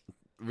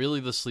 Really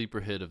the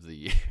sleeper hit of the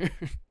year.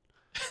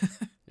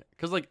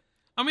 Cuz like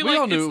I mean, we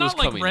all knew it's it was not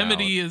like coming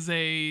Remedy out.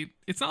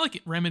 it's not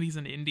like Remedy's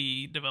an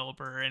indie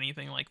developer or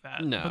anything like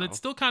that. No. But it's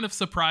still kind of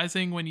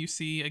surprising when you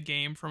see a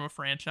game from a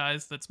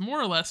franchise that's more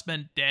or less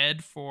been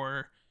dead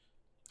for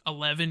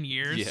 11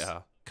 years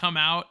Yeah. come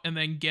out and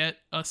then get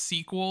a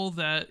sequel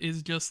that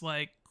is just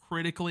like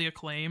critically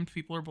acclaimed.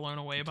 People are blown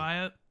away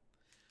by it.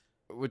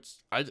 Which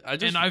I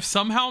just And I've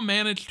somehow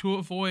managed to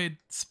avoid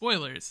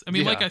spoilers. I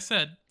mean, like Yeah. I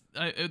said,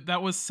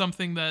 that was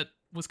something that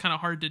was kind of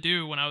hard to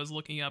do when I was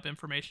looking up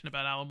information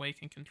about Alan Wake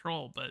and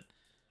Control, but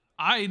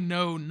I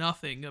know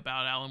nothing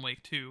about Alan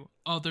Wake 2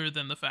 other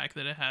than the fact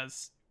that it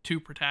has 2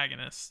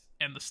 protagonists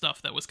and the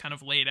stuff that was kind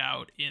of laid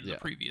out in the Yeah.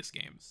 previous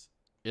games.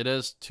 it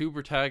has 2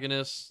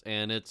 protagonists,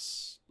 and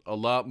it's a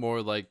lot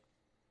more like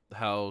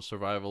how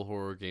survival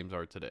horror games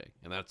are today.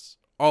 And that's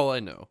all I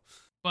know.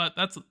 But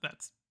that's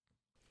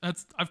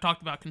I've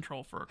talked about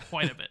Control for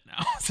quite a bit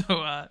now.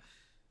 So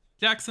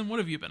Jackson, what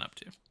have you been up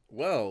to?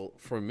 Well,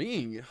 for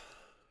me,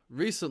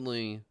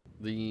 recently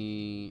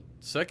the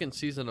second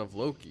season of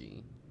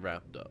Loki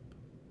wrapped up.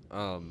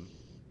 And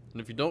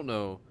if you don't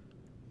know,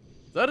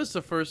 that is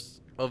the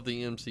first of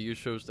the MCU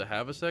shows to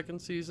have a second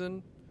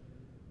season.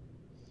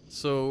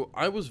 So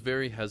I was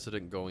very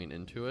hesitant going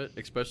into it,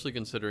 especially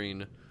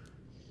considering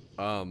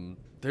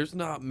there's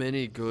not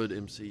many good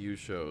MCU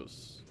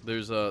shows.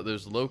 There's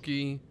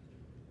Loki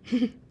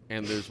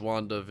and there's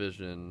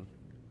WandaVision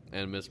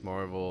and Miss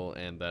Marvel,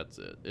 and that's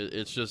it.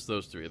 It's just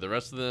those 3. The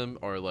rest of them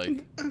are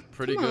like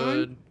pretty Come on.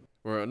 good,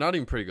 or not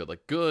even pretty good,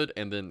 like good,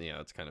 and then yeah,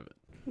 that's kind of it.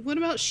 What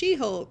about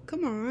She-Hulk?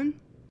 Come on.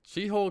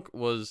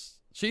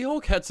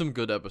 She-Hulk had some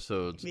good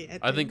episodes. Yeah, it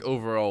I did. think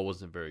overall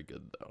wasn't very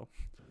good though.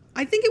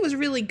 I think it was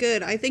really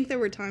good. I think there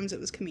were times it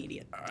was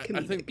comedic.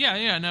 I think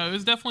Yeah, no, it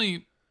was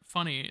definitely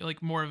funny,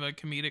 like more of a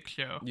comedic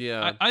show.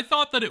 Yeah. I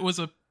thought that it was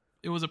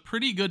a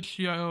pretty good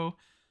show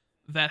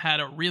that had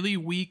a really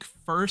weak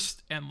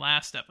first and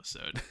last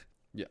episode.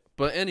 Yeah,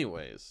 but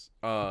anyways,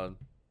 so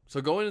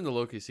going into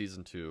Loki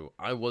season 2,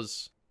 I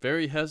was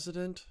very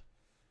hesitant,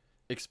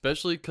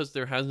 especially because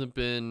there hasn't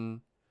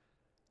been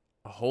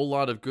a whole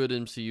lot of good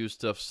MCU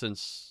stuff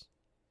since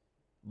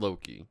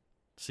Loki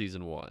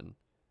season 1,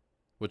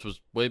 which was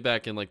way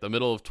back in like the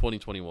middle of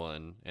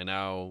 2021, and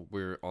now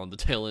we're on the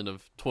tail end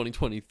of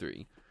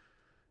 2023.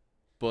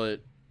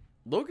 But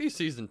Loki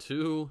season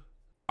 2,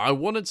 I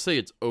wouldn't say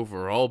it's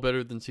overall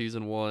better than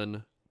season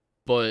 1,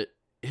 but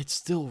it's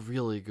still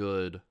really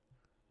good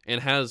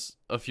and has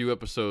a few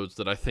episodes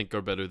that I think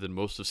are better than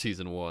most of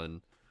season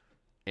 1.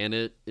 And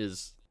it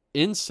is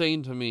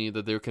insane to me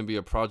that there can be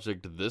a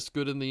project this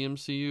good in the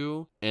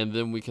MCU, and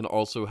then we can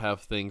also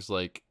have things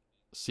like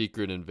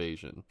Secret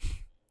Invasion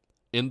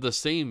in the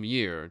same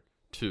year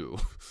too.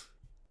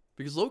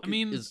 Because Loki I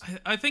mean, is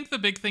I think the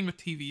big thing with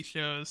TV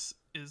shows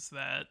is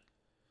that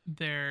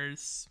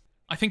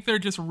I think they're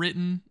just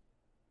written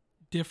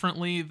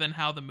differently than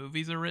how the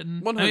movies are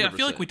written. I mean, I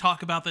feel like 100%. we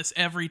talk about this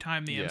every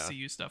time the Yeah.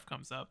 MCU stuff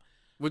comes up.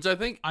 which I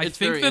think I it's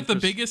think very that the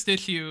interest- biggest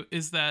issue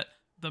is that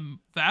the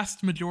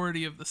vast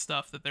majority of the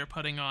stuff that they're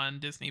putting on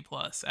Disney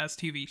Plus as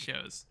TV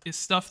shows is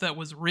stuff that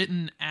was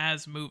written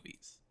as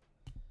movies.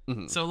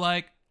 Mhm. So,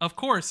 like, of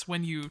course,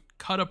 when you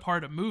cut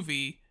apart a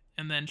movie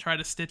and then try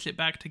to stitch it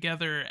back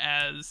together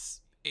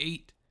as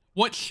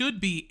what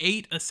should be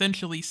 8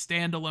 essentially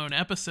standalone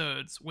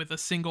episodes with a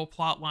single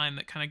plot line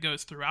that kind of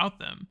goes throughout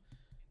them,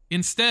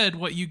 instead,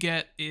 what you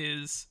get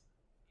is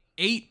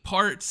 8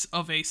 parts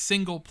of a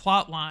single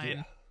plot line.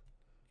 Yeah.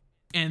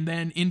 And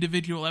then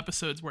individual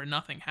episodes where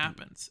nothing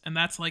happens. And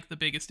that's like the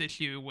biggest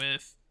issue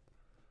with,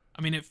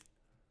 I mean, it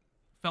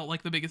felt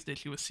like the biggest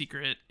issue with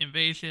Secret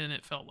Invasion.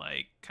 It felt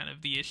like kind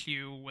of the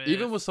issue with,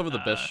 Even with some of the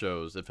best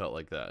shows, it felt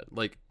like that.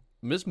 Like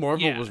Miss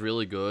Marvel Yeah. was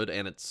really good,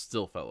 and it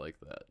still felt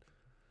like that.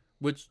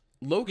 Which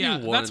Loki Yeah,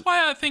 won. that's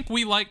why I think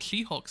we like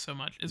She-Hulk so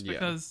much, is Yeah.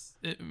 because,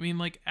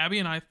 like, Abby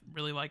and I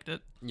really liked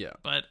it, Yeah,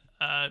 but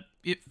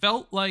it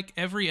felt like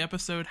every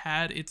episode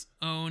had its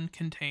own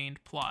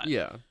contained plot.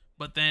 yeah,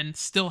 But then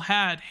still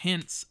had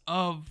hints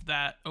of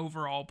that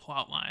overall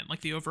plot line,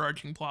 like the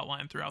overarching plot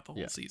line throughout the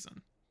whole Yeah.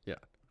 season. yeah.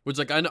 Which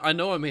like I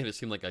know I made it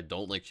seem like I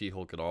don't like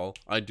She-Hulk at all.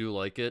 I do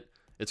like it.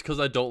 It's because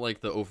I don't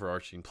like the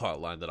overarching plot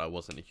line that I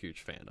wasn't a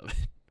huge fan of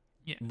it.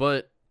 Yeah.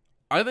 But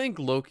I think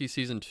Loki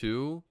season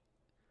 2,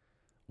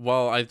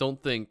 while I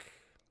don't think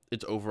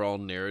its overall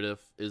narrative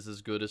is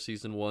as good as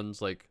season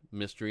 1's like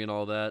mystery and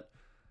all that,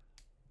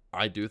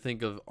 I do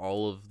think of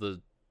all of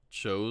the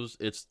shows,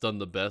 it's done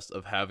the best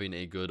of having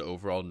a good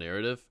overall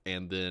narrative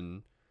and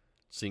then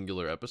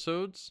singular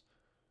episodes,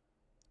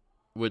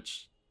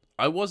 which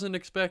I wasn't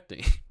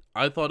expecting.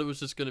 I thought it was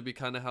just going to be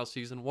kind of how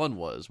season 1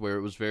 was, where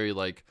it was very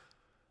like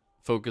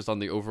focused on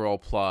the overall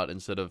plot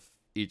instead of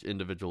each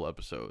individual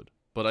episode.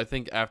 But I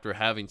think after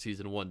having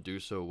season 1 do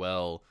so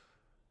well,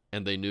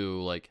 and they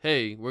knew like,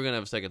 hey, we're gonna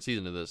have a second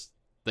season of this.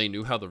 They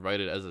knew how to write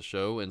it as a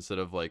show instead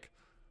of like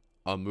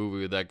a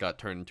movie that got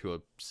turned into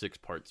a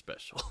 6-part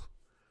special.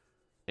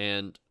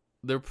 And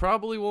there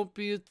probably won't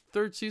be a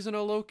third season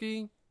of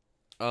Loki.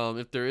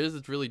 If there is,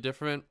 it's really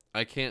different.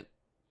 I can't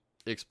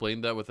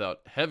explain that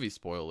without heavy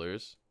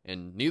spoilers,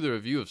 and neither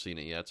of you have seen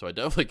it yet, so I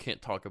definitely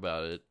can't talk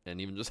about it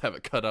and even just have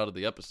it cut out of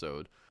the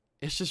episode.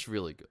 It's just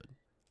really good.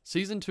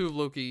 Season 2 of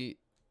Loki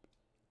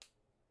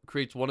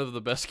creates one of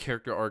the best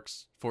character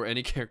arcs for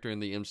any character in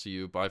the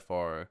MCU by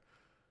far,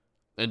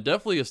 and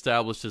definitely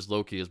establishes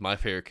Loki as my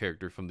favorite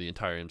character from the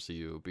entire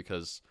MCU,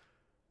 because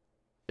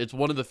it's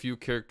one of the few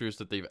characters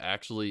that they've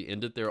actually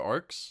ended their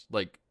arcs,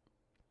 like,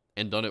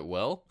 and done it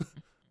well.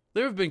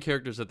 There have been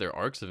characters that their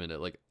arcs have ended,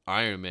 like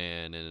Iron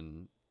Man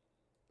and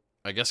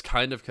I guess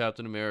kind of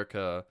Captain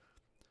America.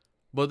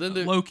 But then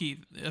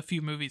Loki a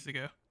few movies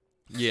ago.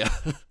 Yeah.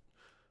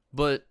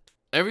 But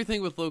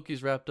everything with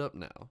Loki's wrapped up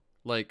now.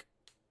 Like,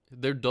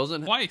 there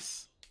doesn't...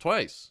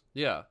 Twice,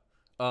 yeah.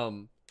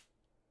 And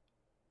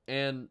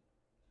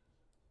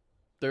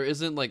there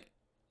isn't, like,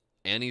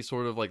 any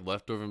sort of, like,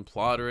 leftover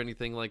plot or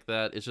anything like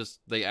that. It's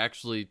just they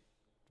actually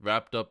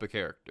wrapped up a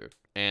character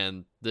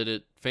and did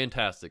it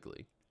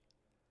fantastically.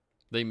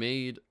 They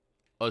made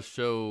a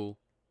show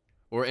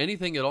or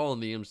anything at all in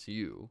the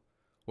MCU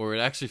where it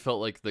actually felt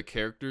like the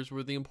characters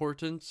were the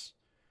importance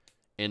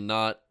and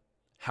not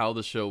how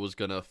the show was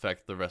going to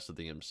affect the rest of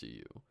the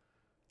MCU.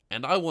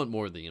 And I want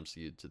more of the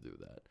MCU to do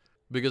that,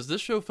 because this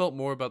show felt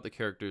more about the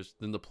characters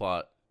than the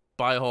plot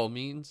by all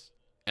means.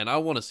 And I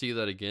want to see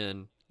that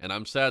again. And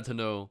I'm sad to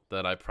know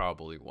that I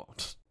probably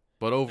won't.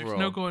 But overall, there's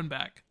no going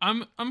back.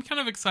 I'm kind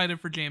of excited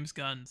for James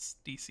Gunn's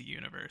DC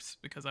universe,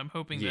 because I'm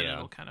hoping that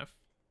it'll kind of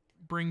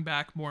bring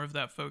back more of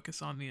that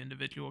focus on the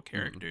individual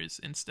characters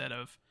instead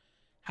of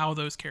how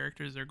those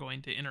characters are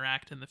going to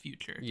interact in the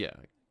future. Yeah.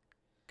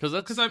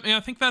 Because I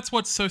think that's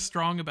what's so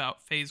strong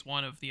about Phase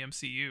 1 of the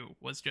MCU,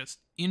 was just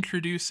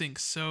introducing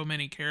so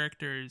many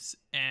characters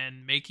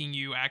and making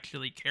you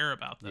actually care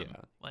about them.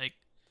 Yeah. Like,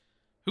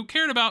 who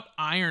cared about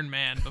Iron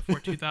Man before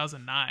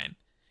 2009?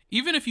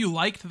 Even if you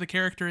liked the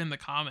character in the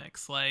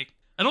comics, like,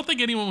 I don't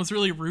think anyone was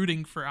really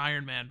rooting for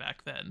Iron Man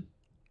back then,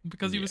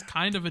 because he was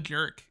kind of a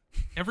jerk.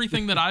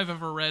 Everything that I've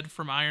ever read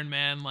from Iron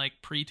Man, like,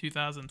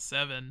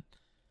 pre-2007,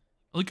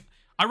 like,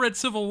 I read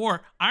Civil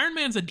War. Iron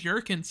Man's a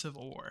jerk in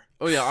Civil War.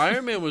 Oh yeah,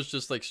 Iron Man was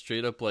just like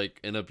straight up like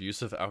an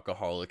abusive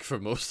alcoholic for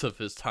most of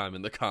his time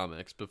in the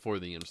comics before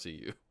the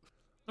MCU.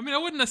 I mean, I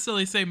wouldn't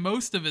necessarily say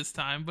most of his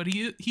time, but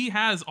he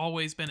has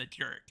always been a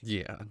jerk.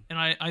 Yeah. And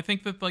I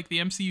think that, like, the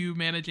MCU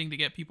managing to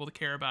get people to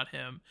care about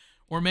him,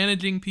 or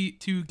managing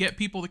to get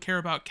people to care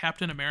about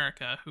Captain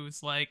America,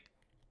 who's, like,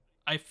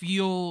 I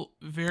feel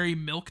very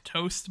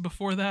milquetoast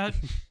before that.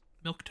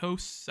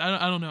 Milquetoast?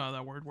 I don't know how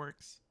that word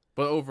works.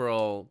 But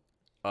overall,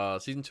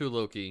 Season 2 of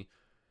Loki,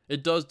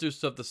 it does do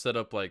stuff to set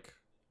up, like,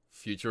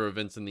 future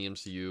events in the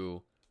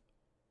MCU,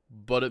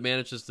 but it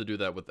manages to do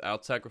that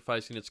without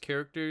sacrificing its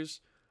characters.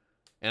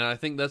 And I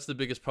think that's the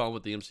biggest problem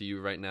with the MCU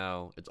right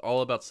now. It's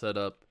all about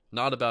setup,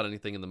 not about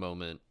anything in the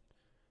moment.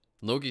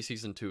 Loki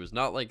Season 2 is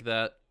not like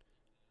that,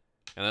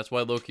 and that's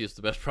why Loki is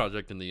the best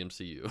project in the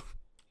MCU.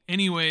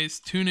 Anyways,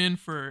 tune in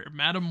for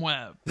Madam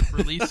Web,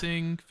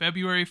 releasing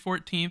February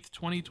 14th,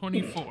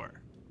 2024.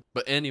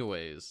 But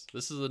anyways,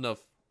 this is enough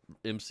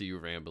MCU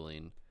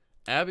rambling.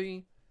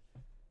 Abby,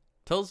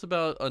 tell us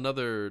about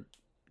another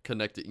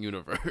connected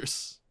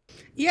universe.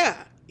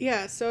 Yeah.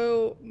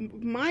 So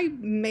my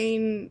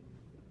main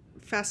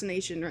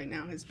fascination right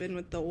now has been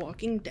with The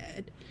Walking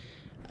Dead.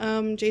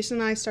 Jason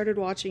and I started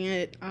watching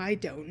it, I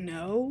don't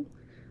know,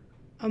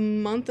 a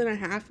month and a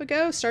half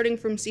ago, starting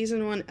from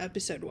season 1,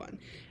 episode 1.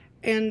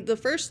 And the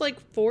first, like,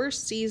 4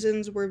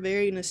 seasons were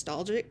very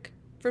nostalgic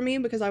for me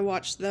because I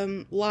watched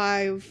them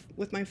live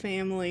with my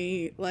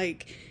family.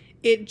 Like,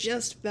 it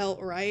just felt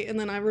right. And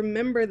then I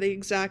remember the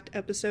exact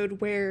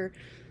episode where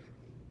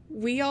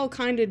we all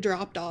kind of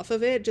dropped off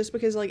of it just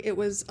because, like, it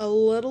was a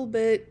little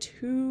bit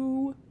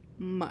too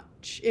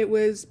much. It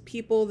was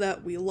people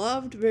that we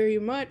loved very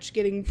much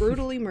getting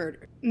brutally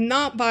murdered,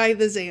 not by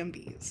the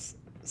zombies.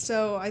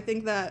 So I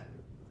think that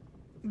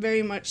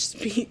very much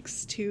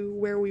speaks to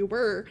where we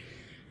were.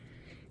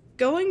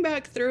 Going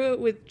back through it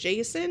with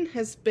Jason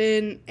has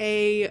been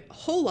a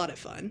whole lot of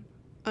fun.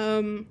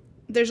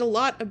 There's a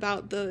lot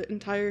about the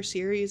entire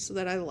series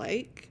that I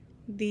like.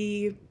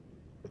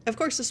 Of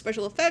course, the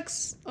special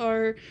effects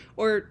or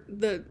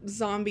the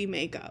zombie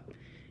makeup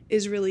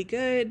is really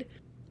good.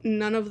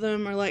 None of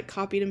them are, like,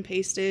 copied and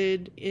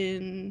pasted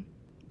in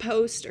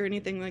post or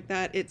anything like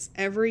that. It's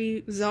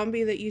every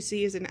zombie that you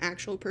see is an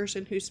actual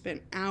person who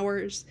spent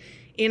hours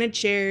in a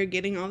chair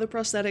getting all the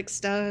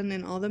prosthetics done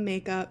and all the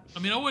makeup. I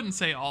mean, I wouldn't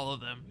say all of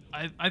them.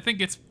 I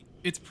think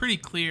it's pretty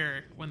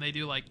clear when they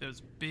do, like,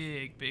 those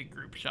big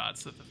group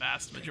shots that the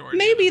vast majority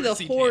maybe of them are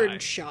the CGI.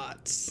 horde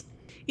shots.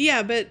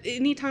 Yeah, but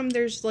anytime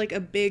there's, like, a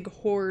big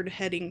horde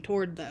heading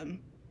toward them,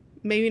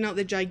 maybe not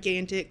the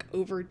gigantic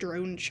over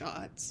drone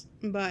shots,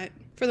 but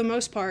for the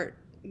most part,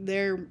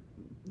 they're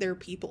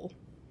people.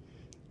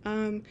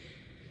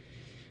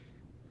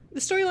 The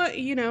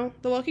storyline,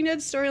 The Walking Dead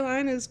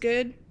storyline is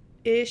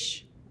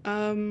good-ish.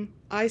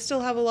 I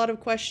still have a lot of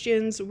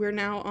questions. We're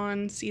now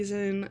on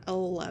season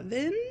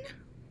 11,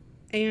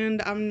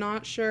 and I'm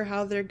not sure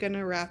how they're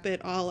gonna wrap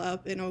it all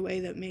up in a way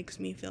that makes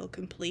me feel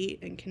complete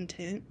and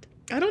content.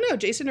 I don't know,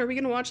 Jason, are we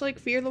gonna watch, like,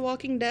 Fear the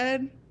Walking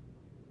Dead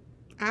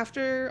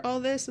after all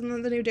this, and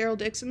then the new Daryl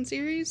Dixon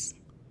series?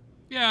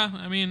 Yeah,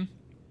 I mean,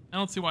 I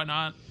don't see why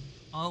not.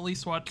 I'll at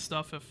least watch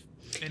stuff if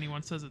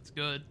anyone says it's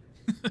good.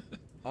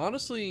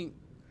 Honestly,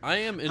 I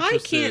am interested.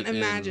 I can't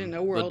imagine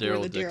a world where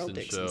the Daryl Daryl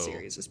Dixon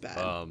series is bad.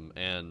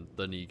 And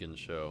the Negan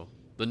show,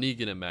 the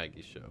Negan and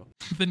Maggie show.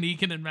 The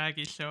Negan and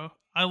Maggie show.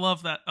 I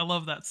love that. I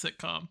love that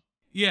sitcom.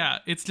 Yeah,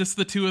 it's just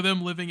the two of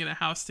them living in a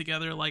house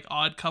together, like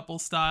Odd Couple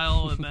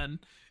style, and then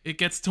it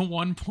gets to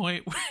one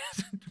point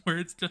where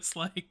it's just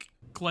like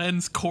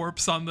Glenn's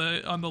corpse on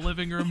the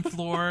living room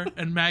floor,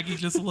 and Maggie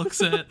just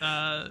looks at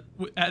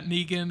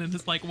Negan and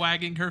is like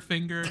wagging her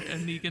finger,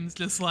 and Negan's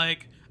just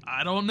like,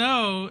 I don't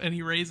know, and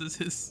he raises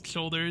his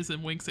shoulders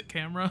and winks at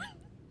camera.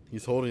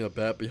 He's holding a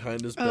bat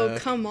behind his back. Oh,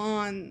 come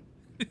on.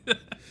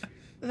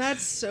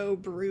 That's so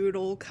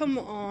brutal. Come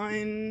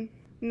on.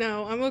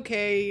 No, I'm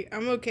okay.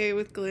 I'm okay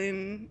with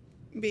Glenn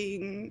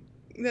being...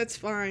 That's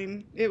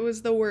fine. It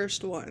was the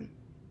worst one.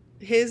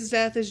 His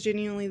death is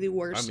genuinely the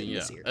worst in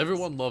the series.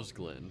 Everyone loves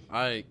Glenn.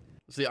 I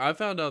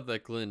found out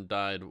that Glenn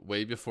died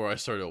way before I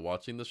started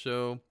watching the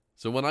show.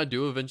 So when I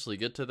do eventually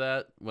get to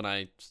that, when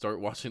I start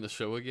watching the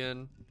show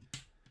again,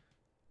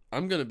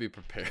 I'm going to be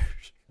prepared.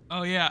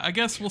 Oh yeah, I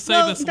guess we'll say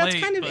this that's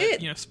late, kind of but,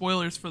 it.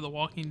 Spoilers for The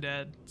Walking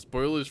Dead.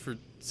 Spoilers for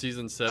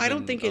season 7. I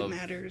don't think it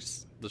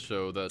matters. The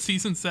show that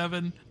Season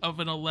 7 of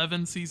an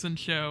 11-season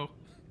show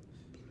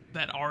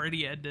that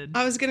already ended.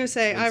 I was gonna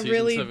say, when I season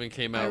really, 7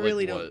 came out, I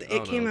really like, don't. what? I It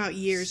don't came know. out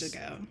years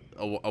ago.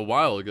 A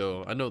while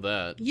ago. I know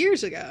that.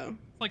 Years ago.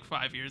 Like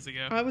 5 years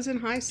ago. I was in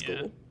high school.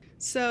 Yeah.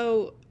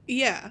 So,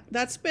 yeah,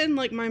 that's been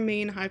like my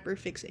main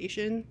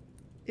hyperfixation.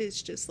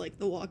 Is just like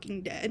The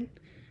Walking Dead.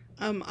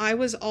 I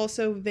was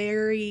also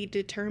very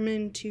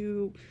determined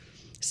to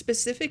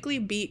specifically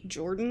beat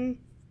Jordan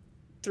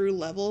through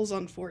levels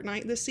on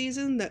Fortnite this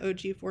season, the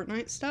OG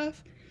Fortnite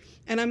stuff.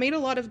 And I made a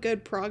lot of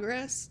good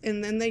progress,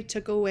 and then they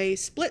took away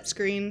split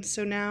screen,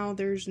 so now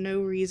there's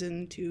no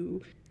reason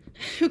to...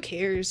 Who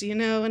cares,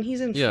 And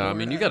he's in Florida. I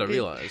mean, you got to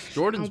realize,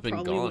 Jordan's I'll been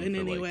probably gone win for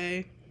anyway.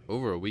 like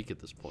over a week at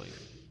this point.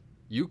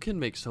 You can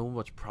make so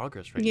much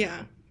progress right now.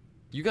 Yeah.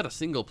 You got a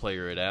single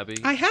player at Abby.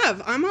 I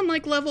have. I'm on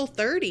like level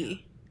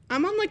 30.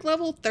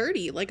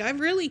 Like, I've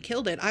really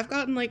killed it. I've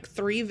gotten like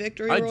 3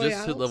 victory royales. I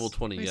just hit level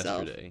 20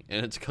 myself. yesterday,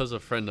 and it's because a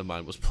friend of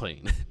mine was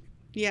playing it.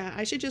 Yeah,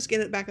 I should just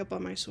get it back up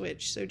on my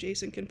Switch so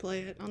Jason can play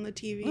it on the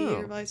TV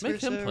or vice make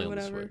versa him play or on the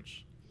whatever.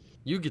 Switch.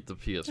 You get the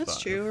PS5. That's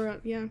true. Or,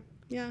 yeah,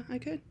 I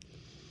could.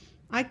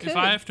 If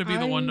I have to be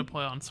the one to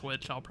play on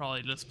Switch, I'll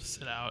probably just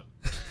sit out.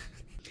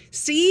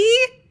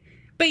 See?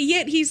 But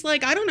yet he's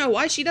like, I don't know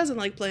why she doesn't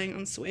like playing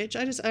on Switch.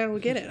 I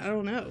don't get it. I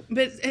don't know.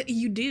 But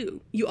you do.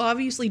 You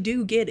obviously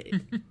do get it.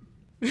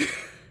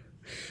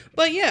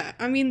 But yeah,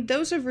 I mean,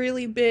 those have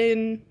really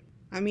been...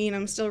 I mean,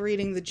 I'm still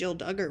reading the Jill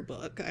Duggar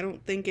book. I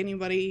don't think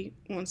anybody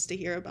wants to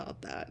hear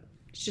about that.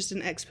 It's just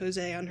an expose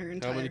on her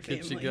entire family. How many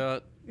kids she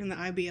got? In the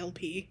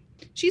IBLP.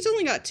 She's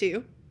only got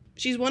 2.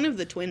 She's one of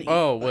the 20.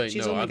 Oh, but wait,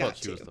 she's no, only I got thought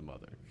she 2. was the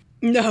mother.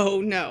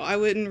 No, I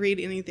wouldn't read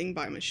anything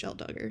by Michelle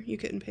Duggar. You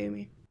couldn't pay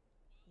me.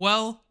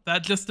 Well,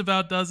 that just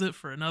about does it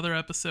for another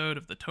episode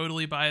of the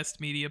Totally Biased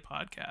Media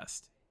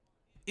Podcast.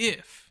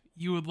 If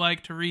you would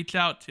like to reach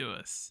out to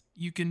us,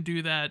 you can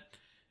do that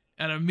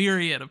at a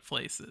myriad of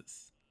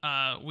places.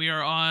 We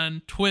are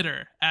on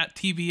Twitter at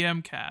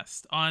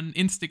TBMcast, on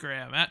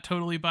Instagram at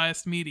Totally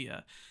Biased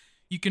Media.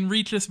 You can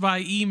reach us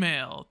by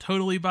email,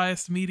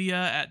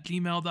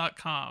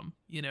 totallybiasedmedia@gmail.com.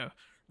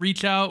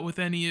 Reach out with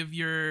any of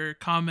your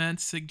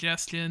comments,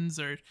 suggestions,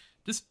 or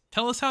just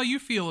tell us how you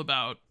feel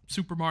about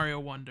Super Mario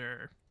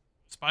Wonder,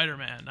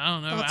 Spider-Man, I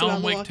don't know, Thoughts Alan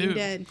about The Wake Walking 2.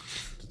 Dead.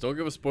 Just don't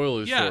give us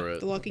spoilers Yeah. for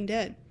it. The Walking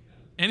Dead.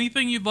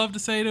 Anything you'd love to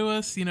say to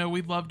us,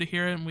 we'd love to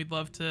hear it, and we'd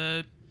love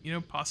to,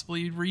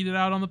 possibly read it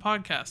out on the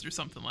podcast or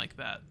something like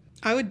that.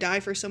 I would die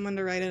for someone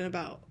to write in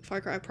about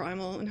Far Cry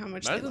Primal and how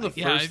much they Imagine like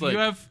the it. Yeah,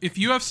 First, if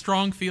you have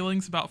strong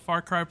feelings about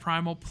Far Cry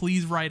Primal,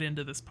 please write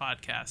into this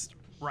podcast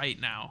right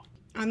now.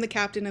 I'm the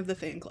captain of the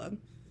fan club.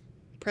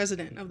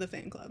 President of the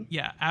fan club.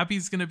 Yeah,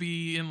 Abby's going to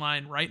be in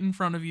line right in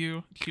front of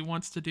you. She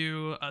wants to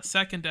do a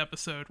second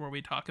episode where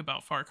we talk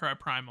about Far Cry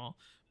Primal,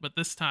 but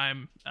this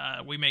time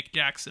we make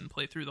Jackson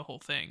play through the whole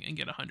thing and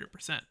get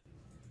 100%.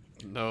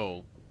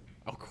 No,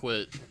 I'll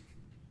quit.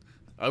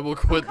 I will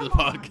quit the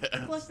podcast. The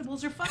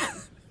collectibles are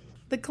fun.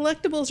 The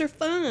collectibles are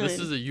fun. This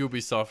is a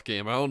Ubisoft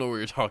game. I don't know what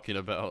you're talking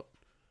about.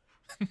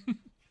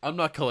 I'm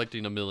not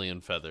collecting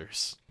 1,000,000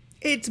 feathers.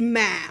 It's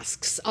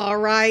masks, all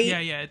right?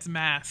 Yeah, it's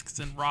masks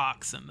and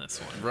rocks in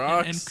this one.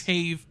 Rocks? And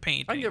cave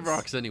paintings. I can get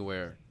rocks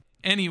anywhere.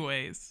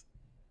 Anyways,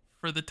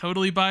 for the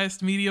Totally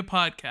Biased Media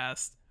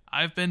Podcast,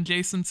 I've been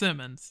Jason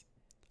Simmons.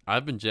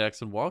 I've been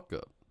Jackson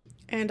Walkup.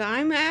 And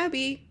I'm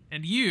Abby.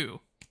 And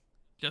you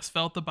just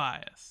felt the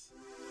bias.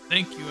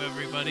 Thank you,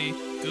 everybody.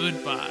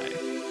 Goodbye.